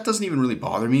 that doesn't even really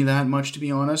bother me that much, to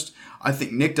be honest. I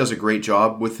think Nick does a great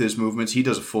job with his movements. He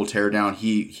does a full teardown.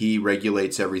 He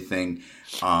regulates everything.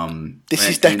 This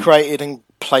is decorated and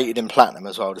plated in platinum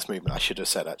as well. This movement, I should have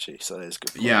said, actually. So that is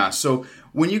good point. Yeah. So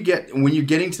when you're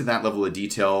getting to that level of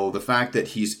detail, the fact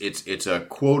that it's a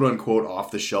quote unquote off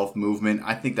the shelf movement,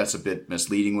 I think that's a bit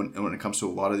misleading when it comes to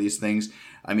a lot of these things.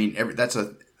 I mean,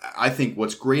 I think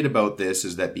what's great about this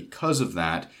is that because of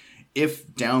that,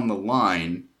 if down the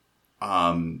line,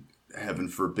 heaven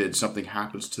forbid, something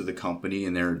happens to the company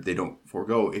and they don't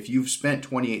forego, if you've spent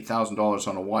 $28,000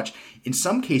 on a watch, in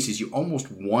some cases you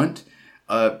almost want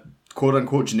a quote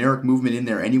unquote generic movement in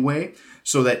there anyway,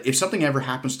 so that if something ever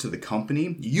happens to the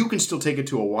company, you can still take it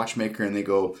to a watchmaker and they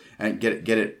go and get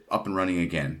it up and running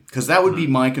again. Because that would be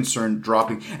my concern,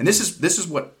 dropping. And this is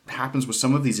what happens with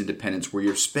some of these independents, where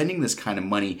you're spending this kind of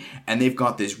money and they've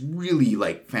got these really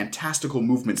fantastical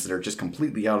movements that are just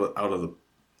completely out of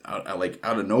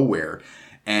nowhere.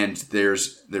 And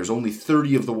there's only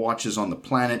 30 of the watches on the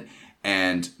planet,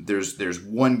 and there's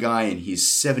one guy and he's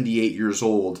 78 years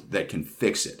old that can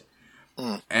fix it.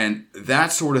 And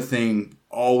that sort of thing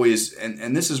always,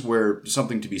 and this is where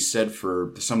something to be said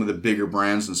for some of the bigger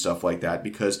brands and stuff like that,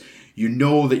 because you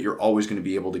know that you're always going to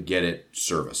be able to get it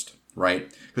serviced,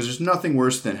 right? Because there's nothing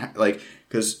worse than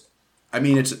because I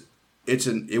mean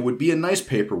it would be a nice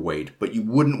paperweight, but you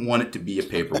wouldn't want it to be a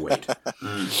paperweight.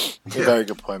 Very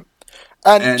good point.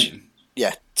 And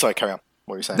yeah, sorry, carry on.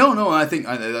 What were you saying? No, I think,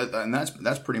 and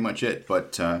that's pretty much it.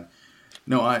 But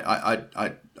no,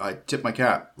 I tip my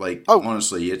cap.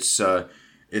 Honestly, it's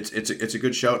it's a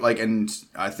good shout. Like, and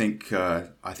I think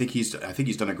he's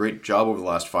done a great job over the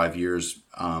last 5 years,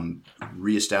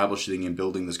 reestablishing and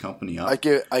building this company up.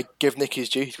 I give Nick his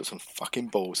due. He's got some fucking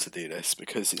balls to do this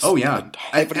because it's yeah,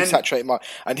 heavily saturated market,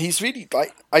 and he's really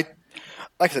like I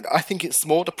said, I think it's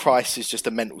more the price is just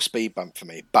a mental speed bump for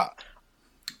me. But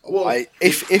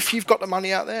if you've got the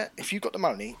money out there, if you've got the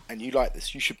money and you like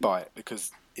this, you should buy it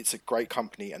because it's a great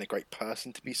company and a great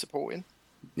person to be supporting.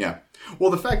 Yeah. Well,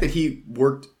 the fact that he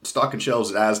worked stock and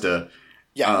shelves at Asda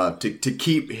to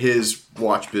keep his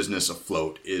watch business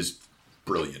afloat is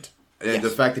brilliant. And the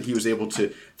fact that he was able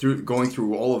to, going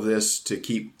through all of this, to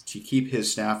keep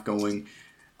his staff going,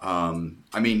 I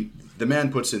mean, the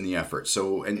man puts in the effort.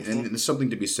 So, and there's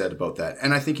something to be said about that.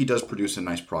 And I think he does produce a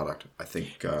nice product. I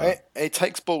think it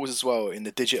takes balls as well in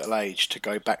the digital age to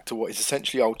go back to what is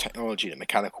essentially old technology that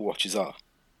mechanical watches are,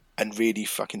 and really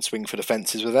fucking swing for the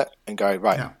fences with it and go,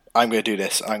 right, I'm going to do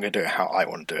this. I'm going to do it how I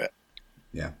want to do it.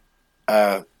 Yeah.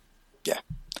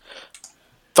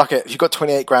 Fuck it. If you've got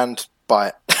 28 grand, buy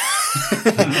it.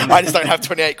 I just don't have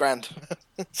 28 grand.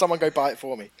 Someone go buy it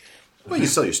for me. Well, you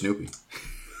sell your Snoopy.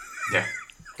 Yeah.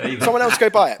 There you go. Someone else go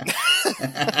buy it.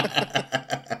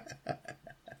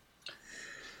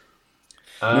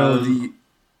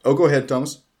 Go ahead,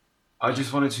 Thomas. I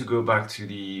just wanted to go back to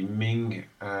the Ming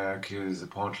because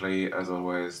apparently, as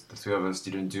always, the three of us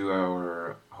didn't do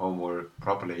our homework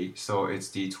properly. So it's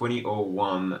the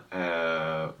 2001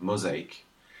 Mosaic,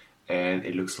 and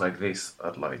it looks like this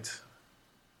at light.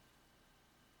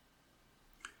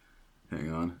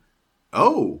 Hang on.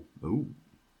 Oh,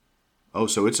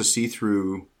 so it's a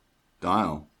see-through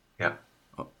dial. Yeah.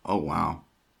 Oh, wow.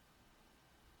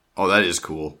 Oh, that is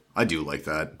cool. I do like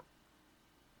that.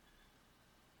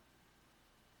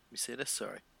 You see this?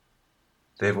 Sorry.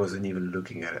 Dave wasn't even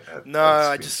looking at it. No,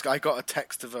 I got a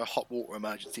text of a hot water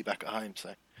emergency back at home.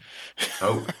 So.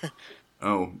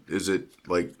 Oh, is it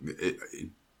like?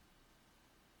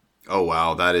 Oh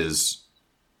wow, that's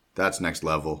next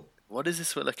level. What is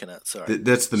this we're looking at? Sorry.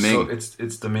 That's the Ming. So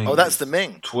it's the Ming. Oh, that's the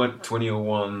Ming.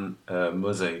 2001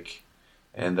 Mosaic,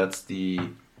 and that's the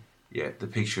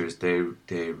pictures they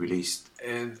released.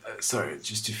 And sorry,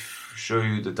 just to show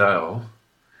you the dial,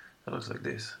 that looks like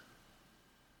this.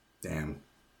 Damn.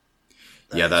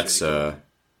 That's really cool.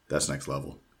 That's next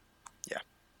level. Yeah.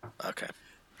 Okay.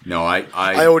 No, I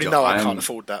already know I can't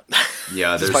afford that.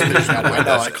 Yeah, there's I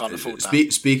know I can't afford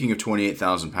that. Speaking of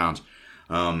 28,000 pounds,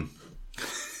 yeah.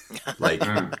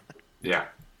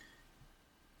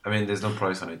 I mean, there's no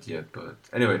price on it yet, but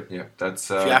anyway, yeah,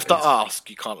 that's. If you have to ask,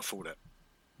 you can't afford it.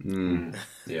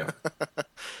 Yeah.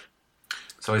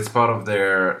 So it's part of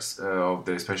their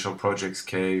Special Projects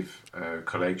Cave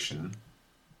collection.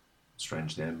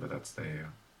 Strange name, but that's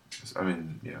their.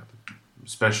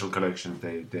 Special collection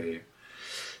they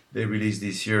released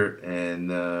this year, and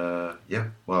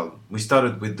well, we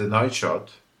started with the Night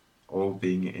Shot, all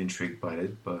being intrigued by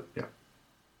it, but yeah,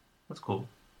 that's cool.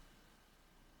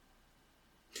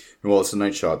 Well, it's the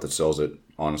Night Shot that sells it,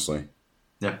 honestly.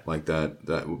 Yeah, like that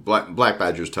Black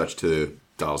Badger's touch to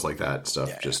dials like that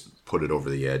stuff just put it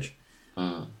over the edge.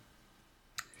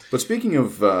 But speaking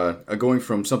of going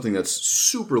from something that's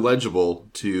super legible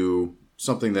to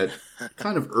something that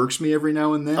kind of irks me every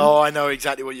now and then. Oh, I know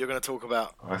exactly what you're going to talk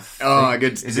about.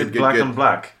 Good. Is it black on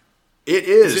black? It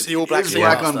is. Is it the All Black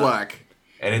black on black?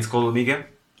 And it's called Omega?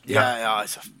 Yeah,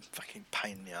 it's a fucking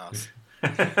pain in the ass.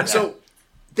 So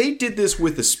they did this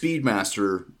with the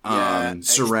Speedmaster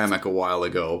ceramic a while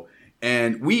ago.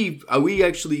 And I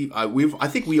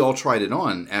think we all tried it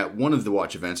on at one of the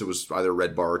watch events. It was either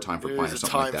Red Bar or Time for a Pint or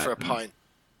something like that. Time for a Pint.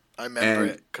 I remember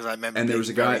it because I remember there was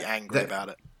a guy very angry about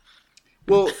it.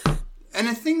 Well, and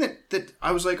a thing that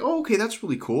I was like, oh, okay, that's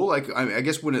really cool. Like, I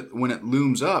guess when it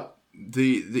looms up,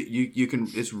 you can,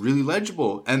 it's really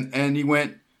legible. And he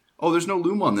went, oh, there's no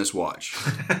loom on this watch.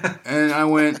 And I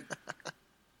went,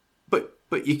 but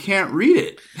you can't read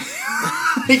it.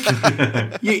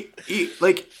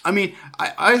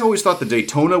 I always thought the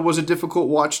Daytona was a difficult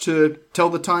watch to tell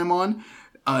the time on,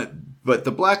 but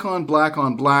the black on black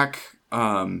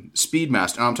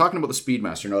Speedmaster, and I'm talking about the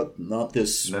Speedmaster, not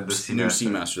this new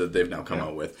Seamaster that they've now come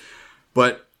out with,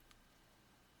 but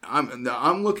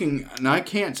I'm looking, and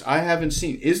I haven't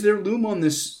seen, is there loom on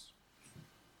this?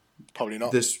 Probably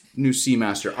not. This new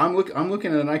Seamaster. I'm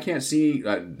looking at it and I can't see,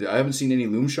 I haven't seen any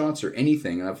loom shots or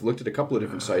anything, and I've looked at a couple of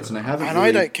different sites and I haven't And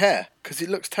I don't care, because it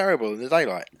looks terrible in the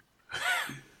daylight.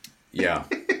 Yeah.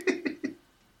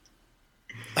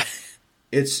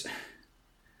 It's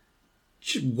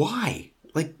just, why?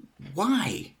 Like,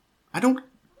 why? I don't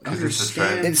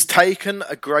understand. It's taken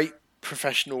a great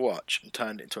professional watch and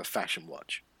turned it into a fashion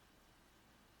watch.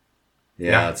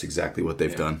 Yeah, that's exactly what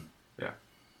they've done. Yeah.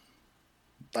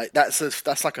 Like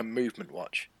that's like a movement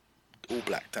watch, all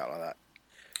blacked out like that.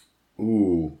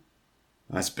 Ooh,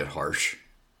 that's a bit harsh.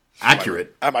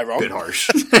 Accurate. Am I wrong? Bit harsh.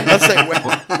 I say,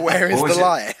 where is the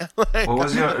lie? What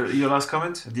was your last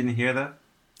comment? I didn't hear that.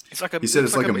 It's like a. He said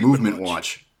it's like a movement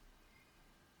watch.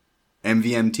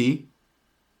 MVMT.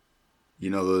 You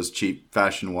know those cheap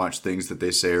fashion watch things that they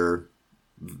say are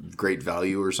great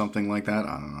value or something like that?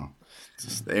 I don't know.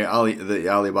 The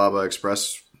Alibaba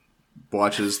Express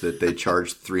watches that they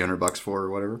charge $300 for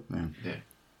or whatever. Yeah.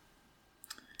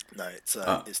 No,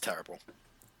 it's terrible.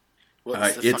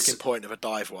 What's the fucking point of a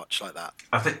dive watch like that?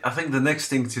 I think the next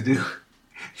thing to do,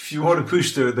 if you want to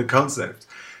push the concept,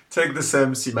 take the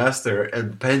Sam Seamaster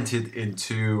and paint it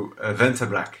into Vanta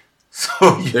Black.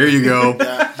 So there you go.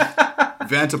 Yeah.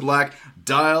 Vanta Black,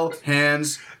 dial,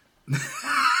 hands,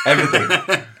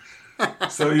 everything.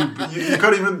 So you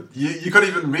can't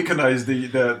even recognize the. You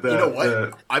know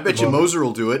what? I bet you Moser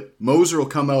will do it. Moser will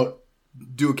come out,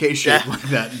 do a K shape like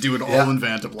that, and do it all in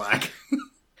Vanta Black.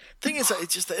 Thing is,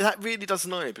 it's just that really does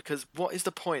annoy me because what is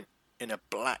the point in a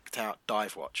blacked out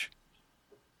dive watch?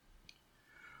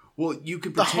 Well, you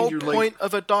could the pretend whole point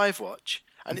of a dive watch,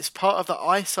 and it's part of the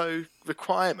ISO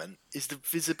requirement, is the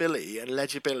visibility and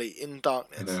legibility in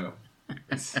darkness.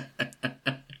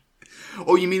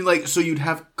 Oh, you mean like so you'd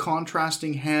have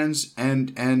contrasting hands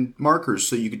and markers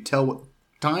so you could tell what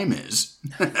time is?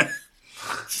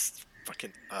 Just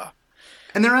fucking.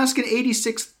 And they're asking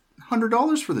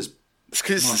 $8,600 for this. It's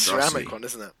because it's a ceramic one,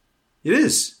 isn't it? It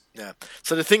is. Yeah.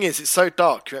 So the thing is, it's so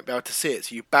dark you won't be able to see it.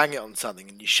 So you bang it on something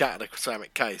and you shatter the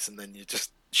ceramic case, and then you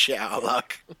just shit out of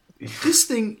luck. This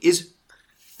thing is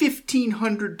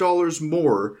 $1,500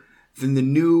 more than the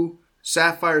new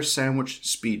Sapphire Sandwich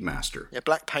Speedmaster. Yeah,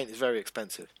 black paint is very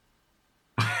expensive.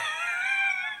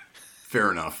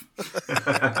 Fair enough.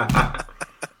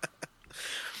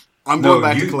 I'm going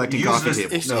back to collecting coffee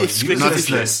tables.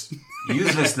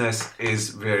 Uselessness is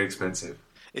very expensive.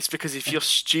 It's because if you're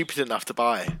stupid enough to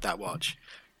buy that watch,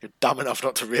 you're dumb enough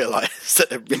not to realise that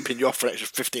they're ripping you off for an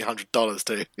extra $1,500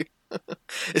 too.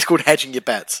 It's called hedging your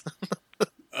bets.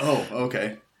 Oh,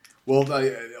 okay. Well,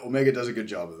 Omega does a good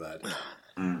job of that.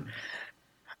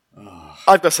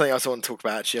 I've got something else I want to talk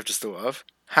about, actually, I've just thought of.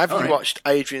 Have you watched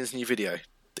Adrian's new video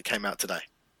that came out today?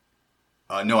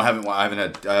 No, I haven't. I haven't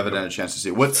had a chance to see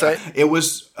it. It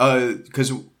was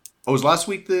because was last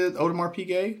week the Audemars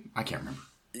Piguet? I can't remember.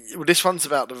 Well, this one's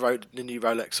about the new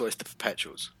Rolex Oyster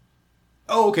Perpetuals.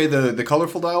 Oh, okay, the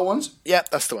colourful dial ones. Yeah,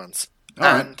 that's the ones.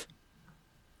 All right.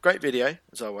 Great video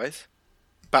as always.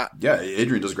 But yeah,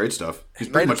 Adrian does great stuff. He's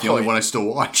pretty much the only one I still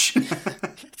watch.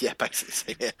 Yeah, basically,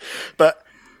 same here. But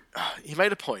he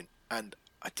made a point, and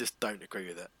I just don't agree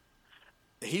with it.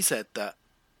 He said that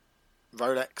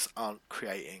Rolex aren't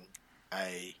creating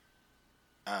a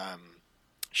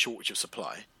shortage of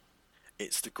supply.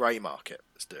 It's the grey market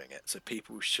that's doing it. So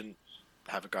people shouldn't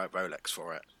have a go at Rolex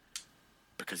for it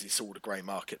because it's all the grey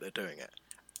market they're doing it.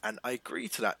 And I agree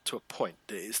to that to a point.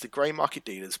 That it's the grey market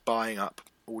dealers buying up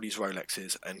all these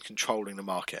Rolexes and controlling the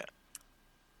market.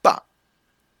 But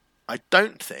I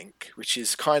don't think, which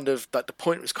is kind of that the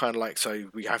point was kind of like,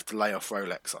 so we have to lay off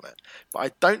Rolex on it. But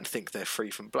I don't think they're free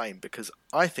from blame because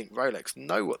I think Rolex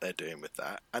know what they're doing with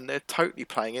that and they're totally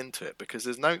playing into it because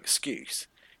there's no excuse,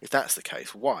 if that's the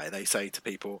case, why they say to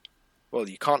people, well,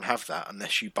 you can't have that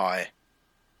unless you buy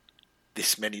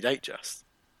this many Datejust.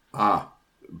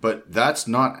 But that's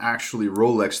not actually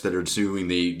Rolex that are doing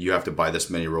you have to buy this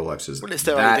many Rolexes. Well, it's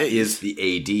their that ADs. Is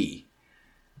the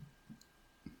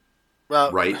AD.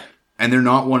 Well, right? And they're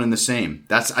not one and the same.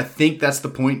 I think that's the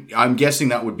point. I'm guessing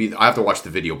that would be. I have to watch the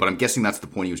video, but I'm guessing that's the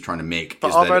point he was trying to make. But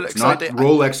is that Rolex it's not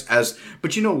Rolex as.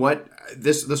 But you know what?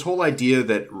 This whole idea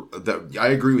that I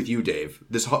agree with you, Dave.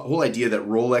 This whole idea that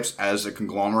Rolex as a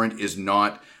conglomerate is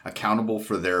not accountable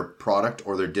for their product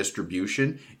or their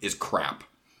distribution is crap.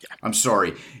 Yeah. I'm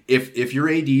sorry. If your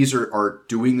ADs are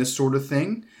doing this sort of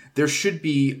thing, there should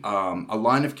be a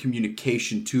line of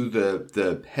communication to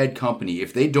the head company.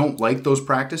 If they don't like those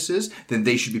practices, then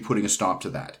they should be putting a stop to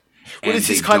that. Well, this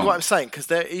is kind of what I'm saying,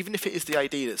 because even if it is the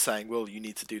AD that's saying, well, you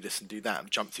need to do this and do that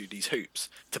and jump through these hoops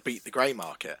to beat the grey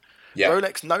market,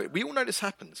 Rolex, we all know this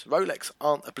happens. Rolex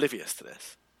aren't oblivious to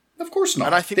this. Of course not.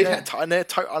 And I think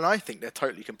I think they're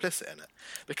totally complicit in it.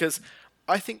 Because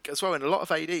I think as well in a lot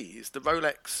of ADs, the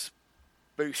Rolex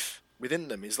booth within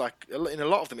them is like, in a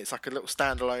lot of them, it's like a little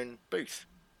standalone booth.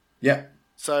 Yeah.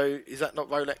 So is that not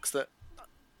Rolex that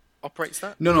operates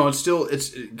that? No, it's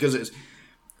because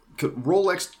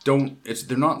Rolex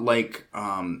they're not like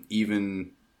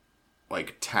even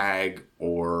like Tag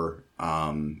or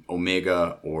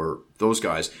Omega or those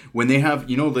guys, when they have,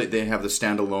 they have the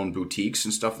standalone boutiques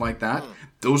and stuff like that,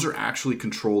 those are actually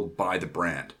controlled by the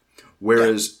brand.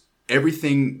 Whereas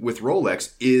everything with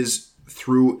Rolex is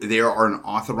they are an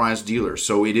authorized dealer.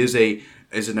 So it is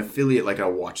an affiliate like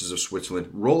Watches of Switzerland.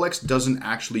 Rolex doesn't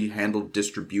actually handle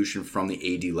distribution from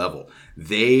the AD level.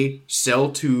 They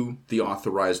sell to the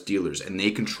authorized dealers, and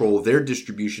they control their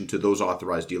distribution to those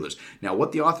authorized dealers. Now,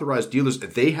 what the authorized dealers,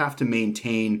 they have to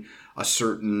maintain a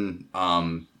certain, how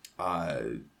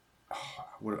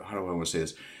do I want to say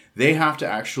this? They have to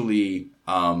actually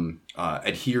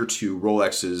adhere to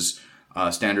Rolex's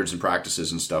standards and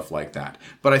practices and stuff like that.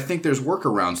 But I think there's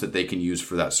workarounds that they can use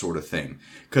for that sort of thing.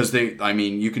 Because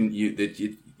you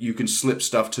can slip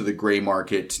stuff to the gray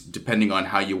market depending on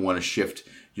how you want to shift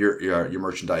your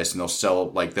merchandise, and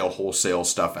they'll wholesale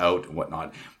stuff out and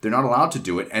whatnot. They're not allowed to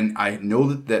do it, and I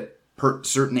know that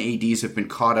certain ADs have been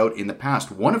caught out in the past.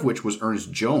 One of which was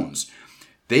Ernest Jones.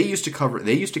 They used to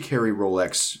carry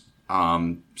Rolex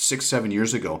 6-7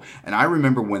 years ago, and I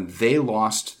remember when they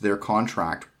lost their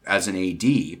contract as an AD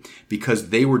because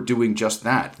they were doing just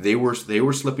that. They were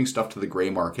slipping stuff to the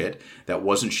gray market that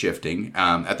wasn't shifting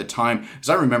at the time, as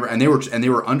I remember, and they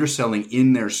were underselling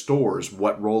in their stores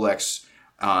what Rolex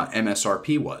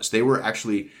MSRP was. They were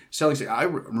actually selling. I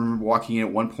remember walking in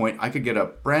at one point, I could get a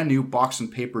brand new Box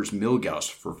and Papers Milgauss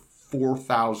for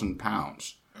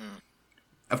 £4,000.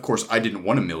 Of course, I didn't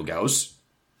want a Milgauss.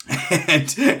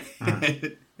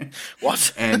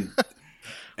 What? And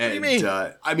what do you mean?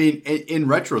 I mean, in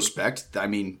retrospect, I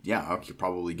could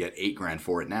probably get $8,000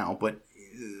 for it now, but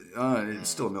it's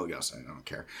still a Milgauss. I don't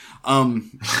care.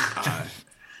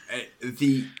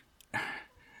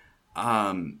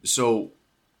 So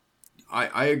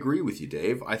I agree with you,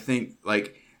 Dave. I think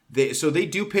they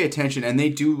do pay attention, and they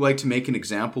do like to make an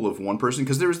example of one person,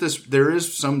 because there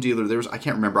is some dealer. I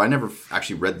can't remember. I never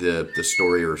actually read the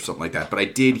story or something like that, but I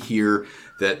did hear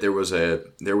that there was a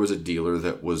dealer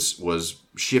that was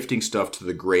shifting stuff to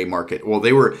the gray market. Well,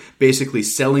 they were basically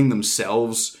selling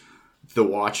themselves the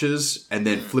watches and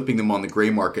then flipping them on the gray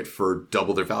market for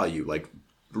double their value,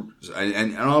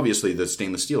 and obviously the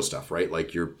stainless steel stuff, right?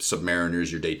 Like your Submariners,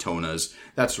 your Daytonas,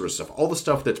 that sort of stuff. All the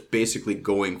stuff that's basically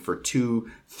going for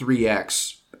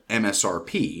 2-3x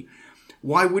MSRP.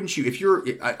 Why wouldn't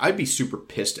you? I'd be super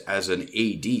pissed as an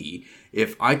AD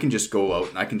if I can just go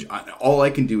out and all I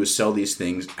can do is sell these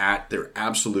things at their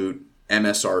absolute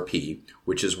MSRP,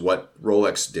 which is what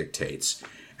Rolex dictates,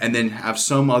 and then have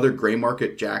some other gray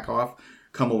market jackoff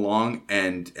come along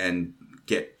and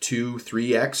get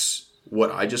 2-3x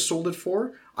what I just sold it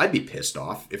for. I'd be pissed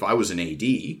off if I was an AD.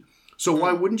 So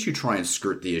why wouldn't you try and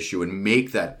skirt the issue and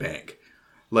make that bank?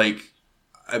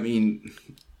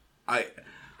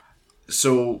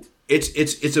 So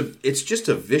it's just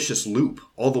a vicious loop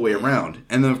all the way around.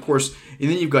 And then of course,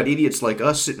 you've got idiots like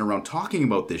us sitting around talking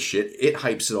about this shit. It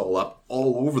hypes it all up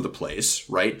all over the place,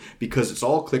 right? Because it's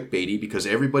all clickbaity, because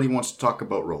everybody wants to talk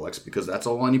about Rolex, because that's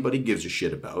all anybody gives a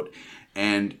shit about.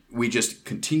 And we just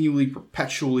continually,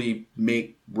 perpetually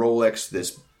make Rolex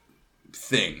this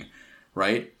thing,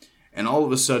 right? And all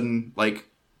of a sudden, everything.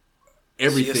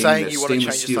 So you're saying you want to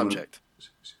change the subject?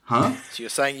 Huh? So you're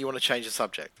saying you want to change the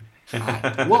subject?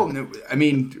 Well, no, I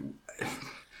mean,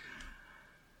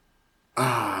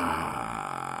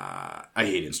 I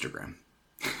hate Instagram.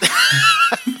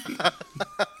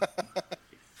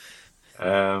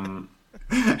 I'm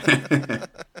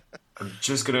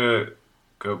just gonna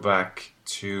go back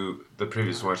to the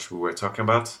previous watch we were talking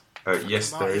about.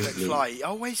 Yes, there is. He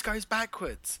always goes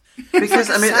backwards. Because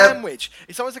it's like a sandwich.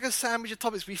 It's always like a sandwich of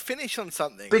topics. We finish on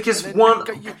something. Because and one,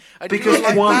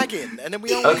 bagging, and then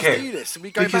we always do this, and we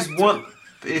go back.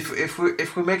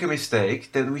 If we make a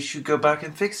mistake, then we should go back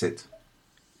and fix it.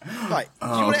 Right. Do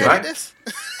you want to edit this?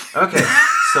 Okay.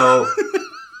 So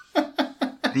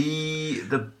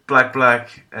the Black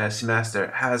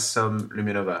Seamaster has some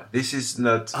Luminova. This is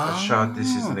not a shot.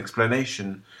 This is an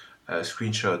explanation. A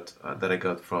screenshot that I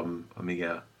got from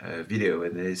Omega video,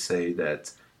 and they say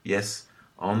that yes,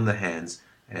 on the hands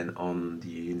and on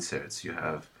the inserts you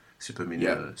have super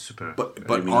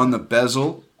but on the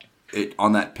bezel,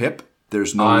 on that pip,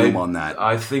 there's no room on that.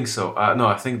 I think so. No,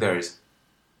 I think there is.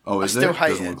 Oh, is there?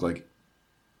 Doesn't look like.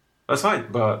 That's fine,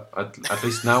 but at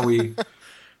least now we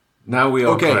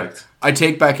are correct. I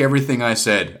take back everything I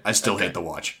said. I still hate the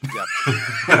watch. Yep.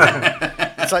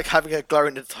 It's like having a glow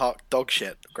in the dark dog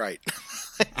shit. Great.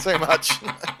 So much.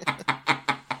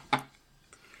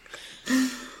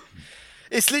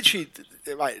 It's literally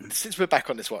right. Since we're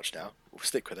back on this watch now, we'll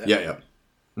stick with it. Yeah.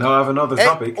 Now I have another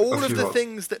topic. All of the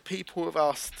things that people have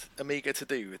asked Omega to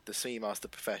do with the Seamaster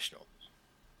Professional,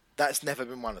 That's never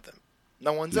been one of them.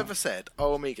 No one's ever said,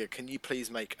 "Oh, Amiga, can you please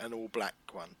make an all black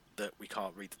one that we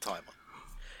can't read the time on?"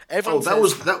 Everyone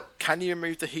says, "Can you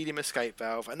remove the helium escape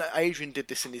valve?" And Adrian did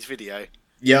this in his video.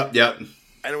 Yep.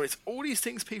 And it's all these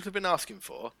things people have been asking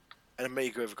for, and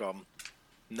Amiga have gone,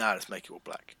 "Nah, let's make it all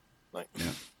black." Like,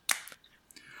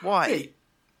 why? Hey,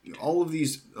 all of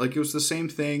these, like, it was the same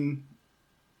thing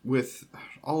with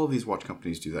all of these watch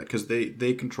companies do that because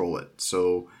they control it.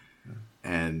 So,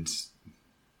 and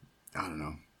I don't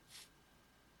know.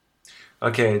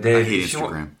 Okay, Dave. I hate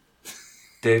Instagram.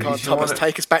 Dave, Thomas,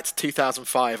 take us back to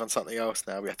 2005 on something else.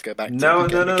 Now we have to go back. To No.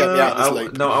 Get me out of this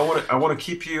loop. I want to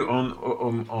keep you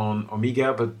on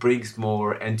Amiga, but brings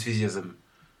more enthusiasm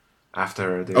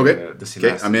after the semester.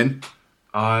 Okay, I'm in.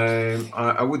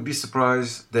 I would be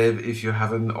surprised, Dave, if you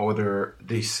haven't ordered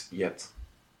this yet.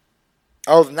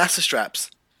 Oh, the NASA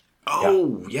straps.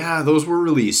 Oh, yeah, those were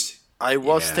released. I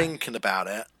was thinking about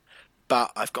it,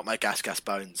 but I've got my Gas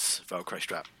Bones Velcro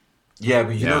strap. Yeah,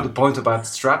 but you know the point about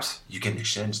straps? You can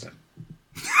exchange them.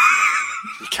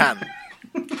 You can.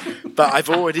 But I've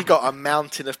already got a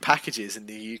mountain of packages in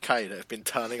the UK that have been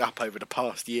turning up over the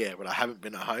past year when I haven't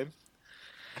been at home.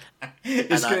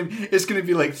 It's gonna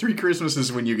be like 3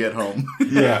 Christmases when you get home.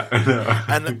 Yeah, I know.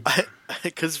 And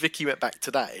because Vicky went back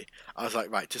today, I was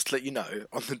like, right, just to let you know,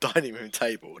 on the dining room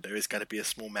table there is going to be a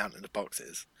small mountain of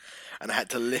boxes, and I had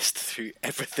to list through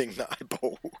everything that I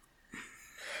bought,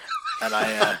 and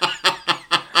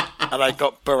I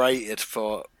got berated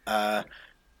for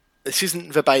this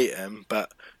isn't verbatim,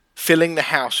 but filling the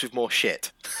house with more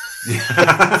shit.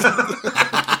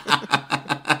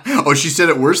 Oh, she said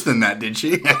it worse than that, did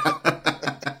she?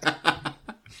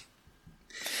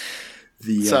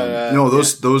 Those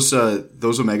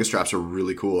Omega straps are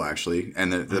really cool, actually,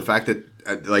 and the fact that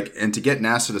and to get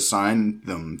NASA to sign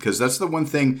them, because that's the one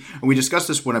thing, and we discussed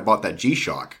this when I bought that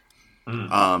G-Shock.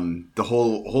 The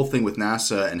whole thing with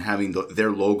NASA and having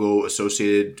their logo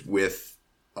associated with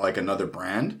like another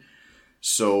brand.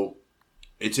 So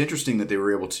it's interesting that they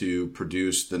were able to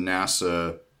produce the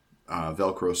NASA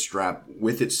Velcro strap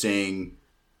with it saying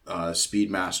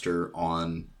Speedmaster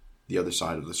on the other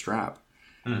side of the strap.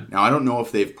 Now, I don't know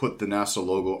if they've put the NASA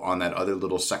logo on that other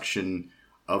little section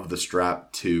of the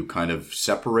strap to kind of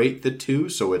separate the two.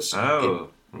 So it's... right.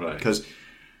 Because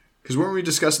when we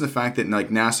discussing the fact that like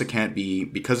NASA can't be...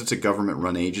 Because it's a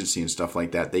government-run agency and stuff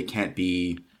like that, they can't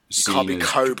be... You can't be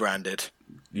co-branded.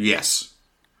 Yes.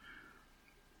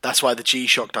 That's why the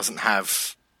G-Shock doesn't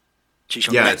have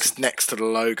G-Shock next to the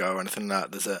logo or anything like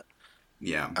that, does it?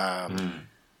 Yeah.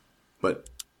 But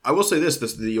I will say this,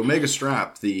 the Omega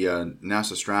strap, the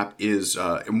NASA strap, is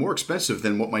more expensive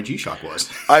than what my G-Shock was.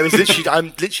 I'm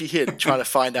literally here trying to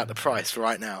find out the price for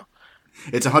right now.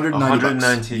 It's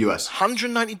 $190 US.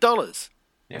 $190?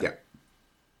 Yeah.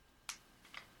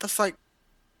 That's like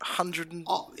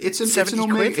 170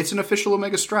 quid? It's an official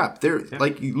Omega strap. They're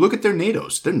like, you look at their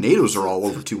NATOs. Their NATOs are all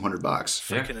over $200.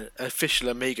 Fucking an official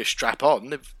Omega strap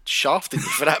on. They've shafted you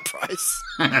for that price.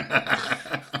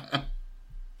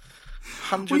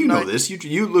 Well, you know this.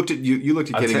 You looked at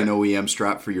getting an OEM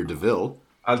strap for your DeVille.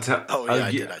 I did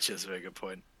actually. That's a very good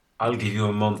point. I'll give you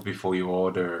a month before you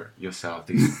order yourself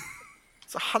these.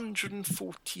 It's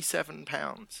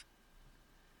 £147.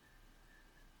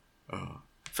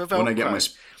 For Velcro. When I get my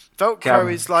Velcro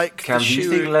is like can the you shoe.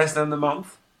 think less than a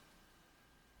month?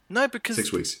 No, because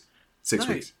 6 weeks. 6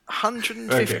 weeks.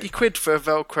 150 quid for a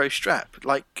Velcro strap.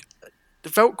 Like the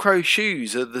Velcro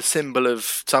shoes are the symbol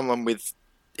of someone with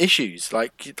issues.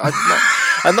 Like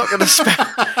I'm not going to spend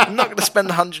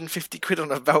 150 quid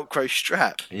on a Velcro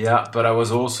strap. Yeah, but I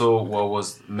was also what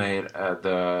was made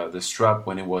the strap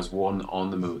when it was worn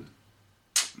on the moon.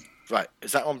 Right,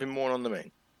 is that one been worn on the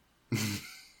moon?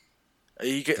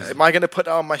 Am I going to put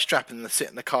that on my strap and then sit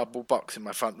in the cardboard box in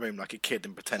my front room like a kid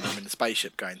and pretend I'm in a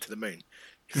spaceship going to the moon?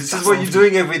 This is what you're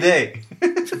doing every day.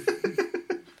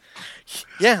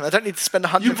 Yeah, I don't need to spend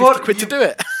 150 quid to do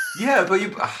it. Yeah, but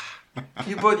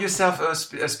you bought yourself a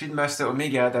Speedmaster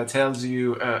Omega that tells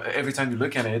you every time you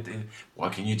look at it,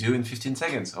 what can you do in 15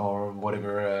 seconds or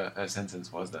whatever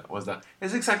sentence was that.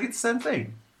 It's exactly the same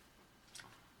thing.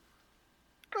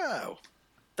 Wow.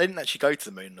 They didn't actually go to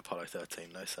the moon in Apollo 13,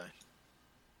 though, so...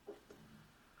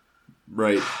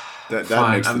 Right. That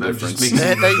makes the difference. Just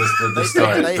mixing the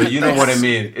story. But you know what I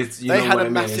mean. They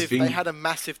had a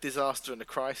massive disaster and a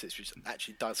crisis, which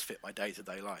actually does fit my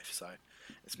day-to-day life, so...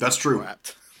 That's true.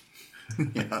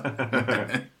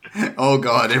 Yeah. Oh,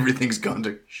 God, everything's gone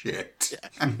to shit.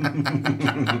 Yeah.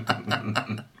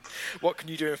 What can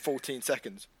you do in 14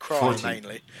 seconds? Cry,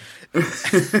 mainly.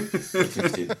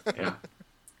 15, yeah.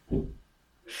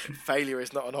 failure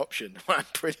is not an option. Well, I'm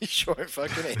pretty sure it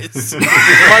fucking is. It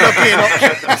might not be an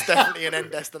option, but it's definitely an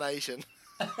end destination.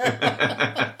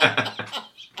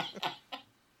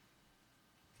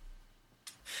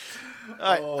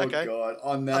 Right, oh okay. God!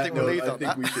 On that note, I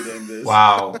think we should end this.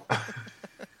 Wow.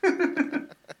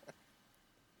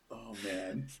 Oh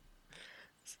man.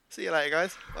 See you later,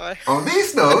 guys. Bye. On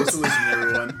these Thanks notes, for listening,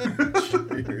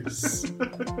 everyone. Cheers.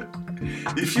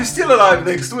 if you're still alive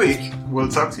next week, we'll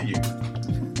talk to you.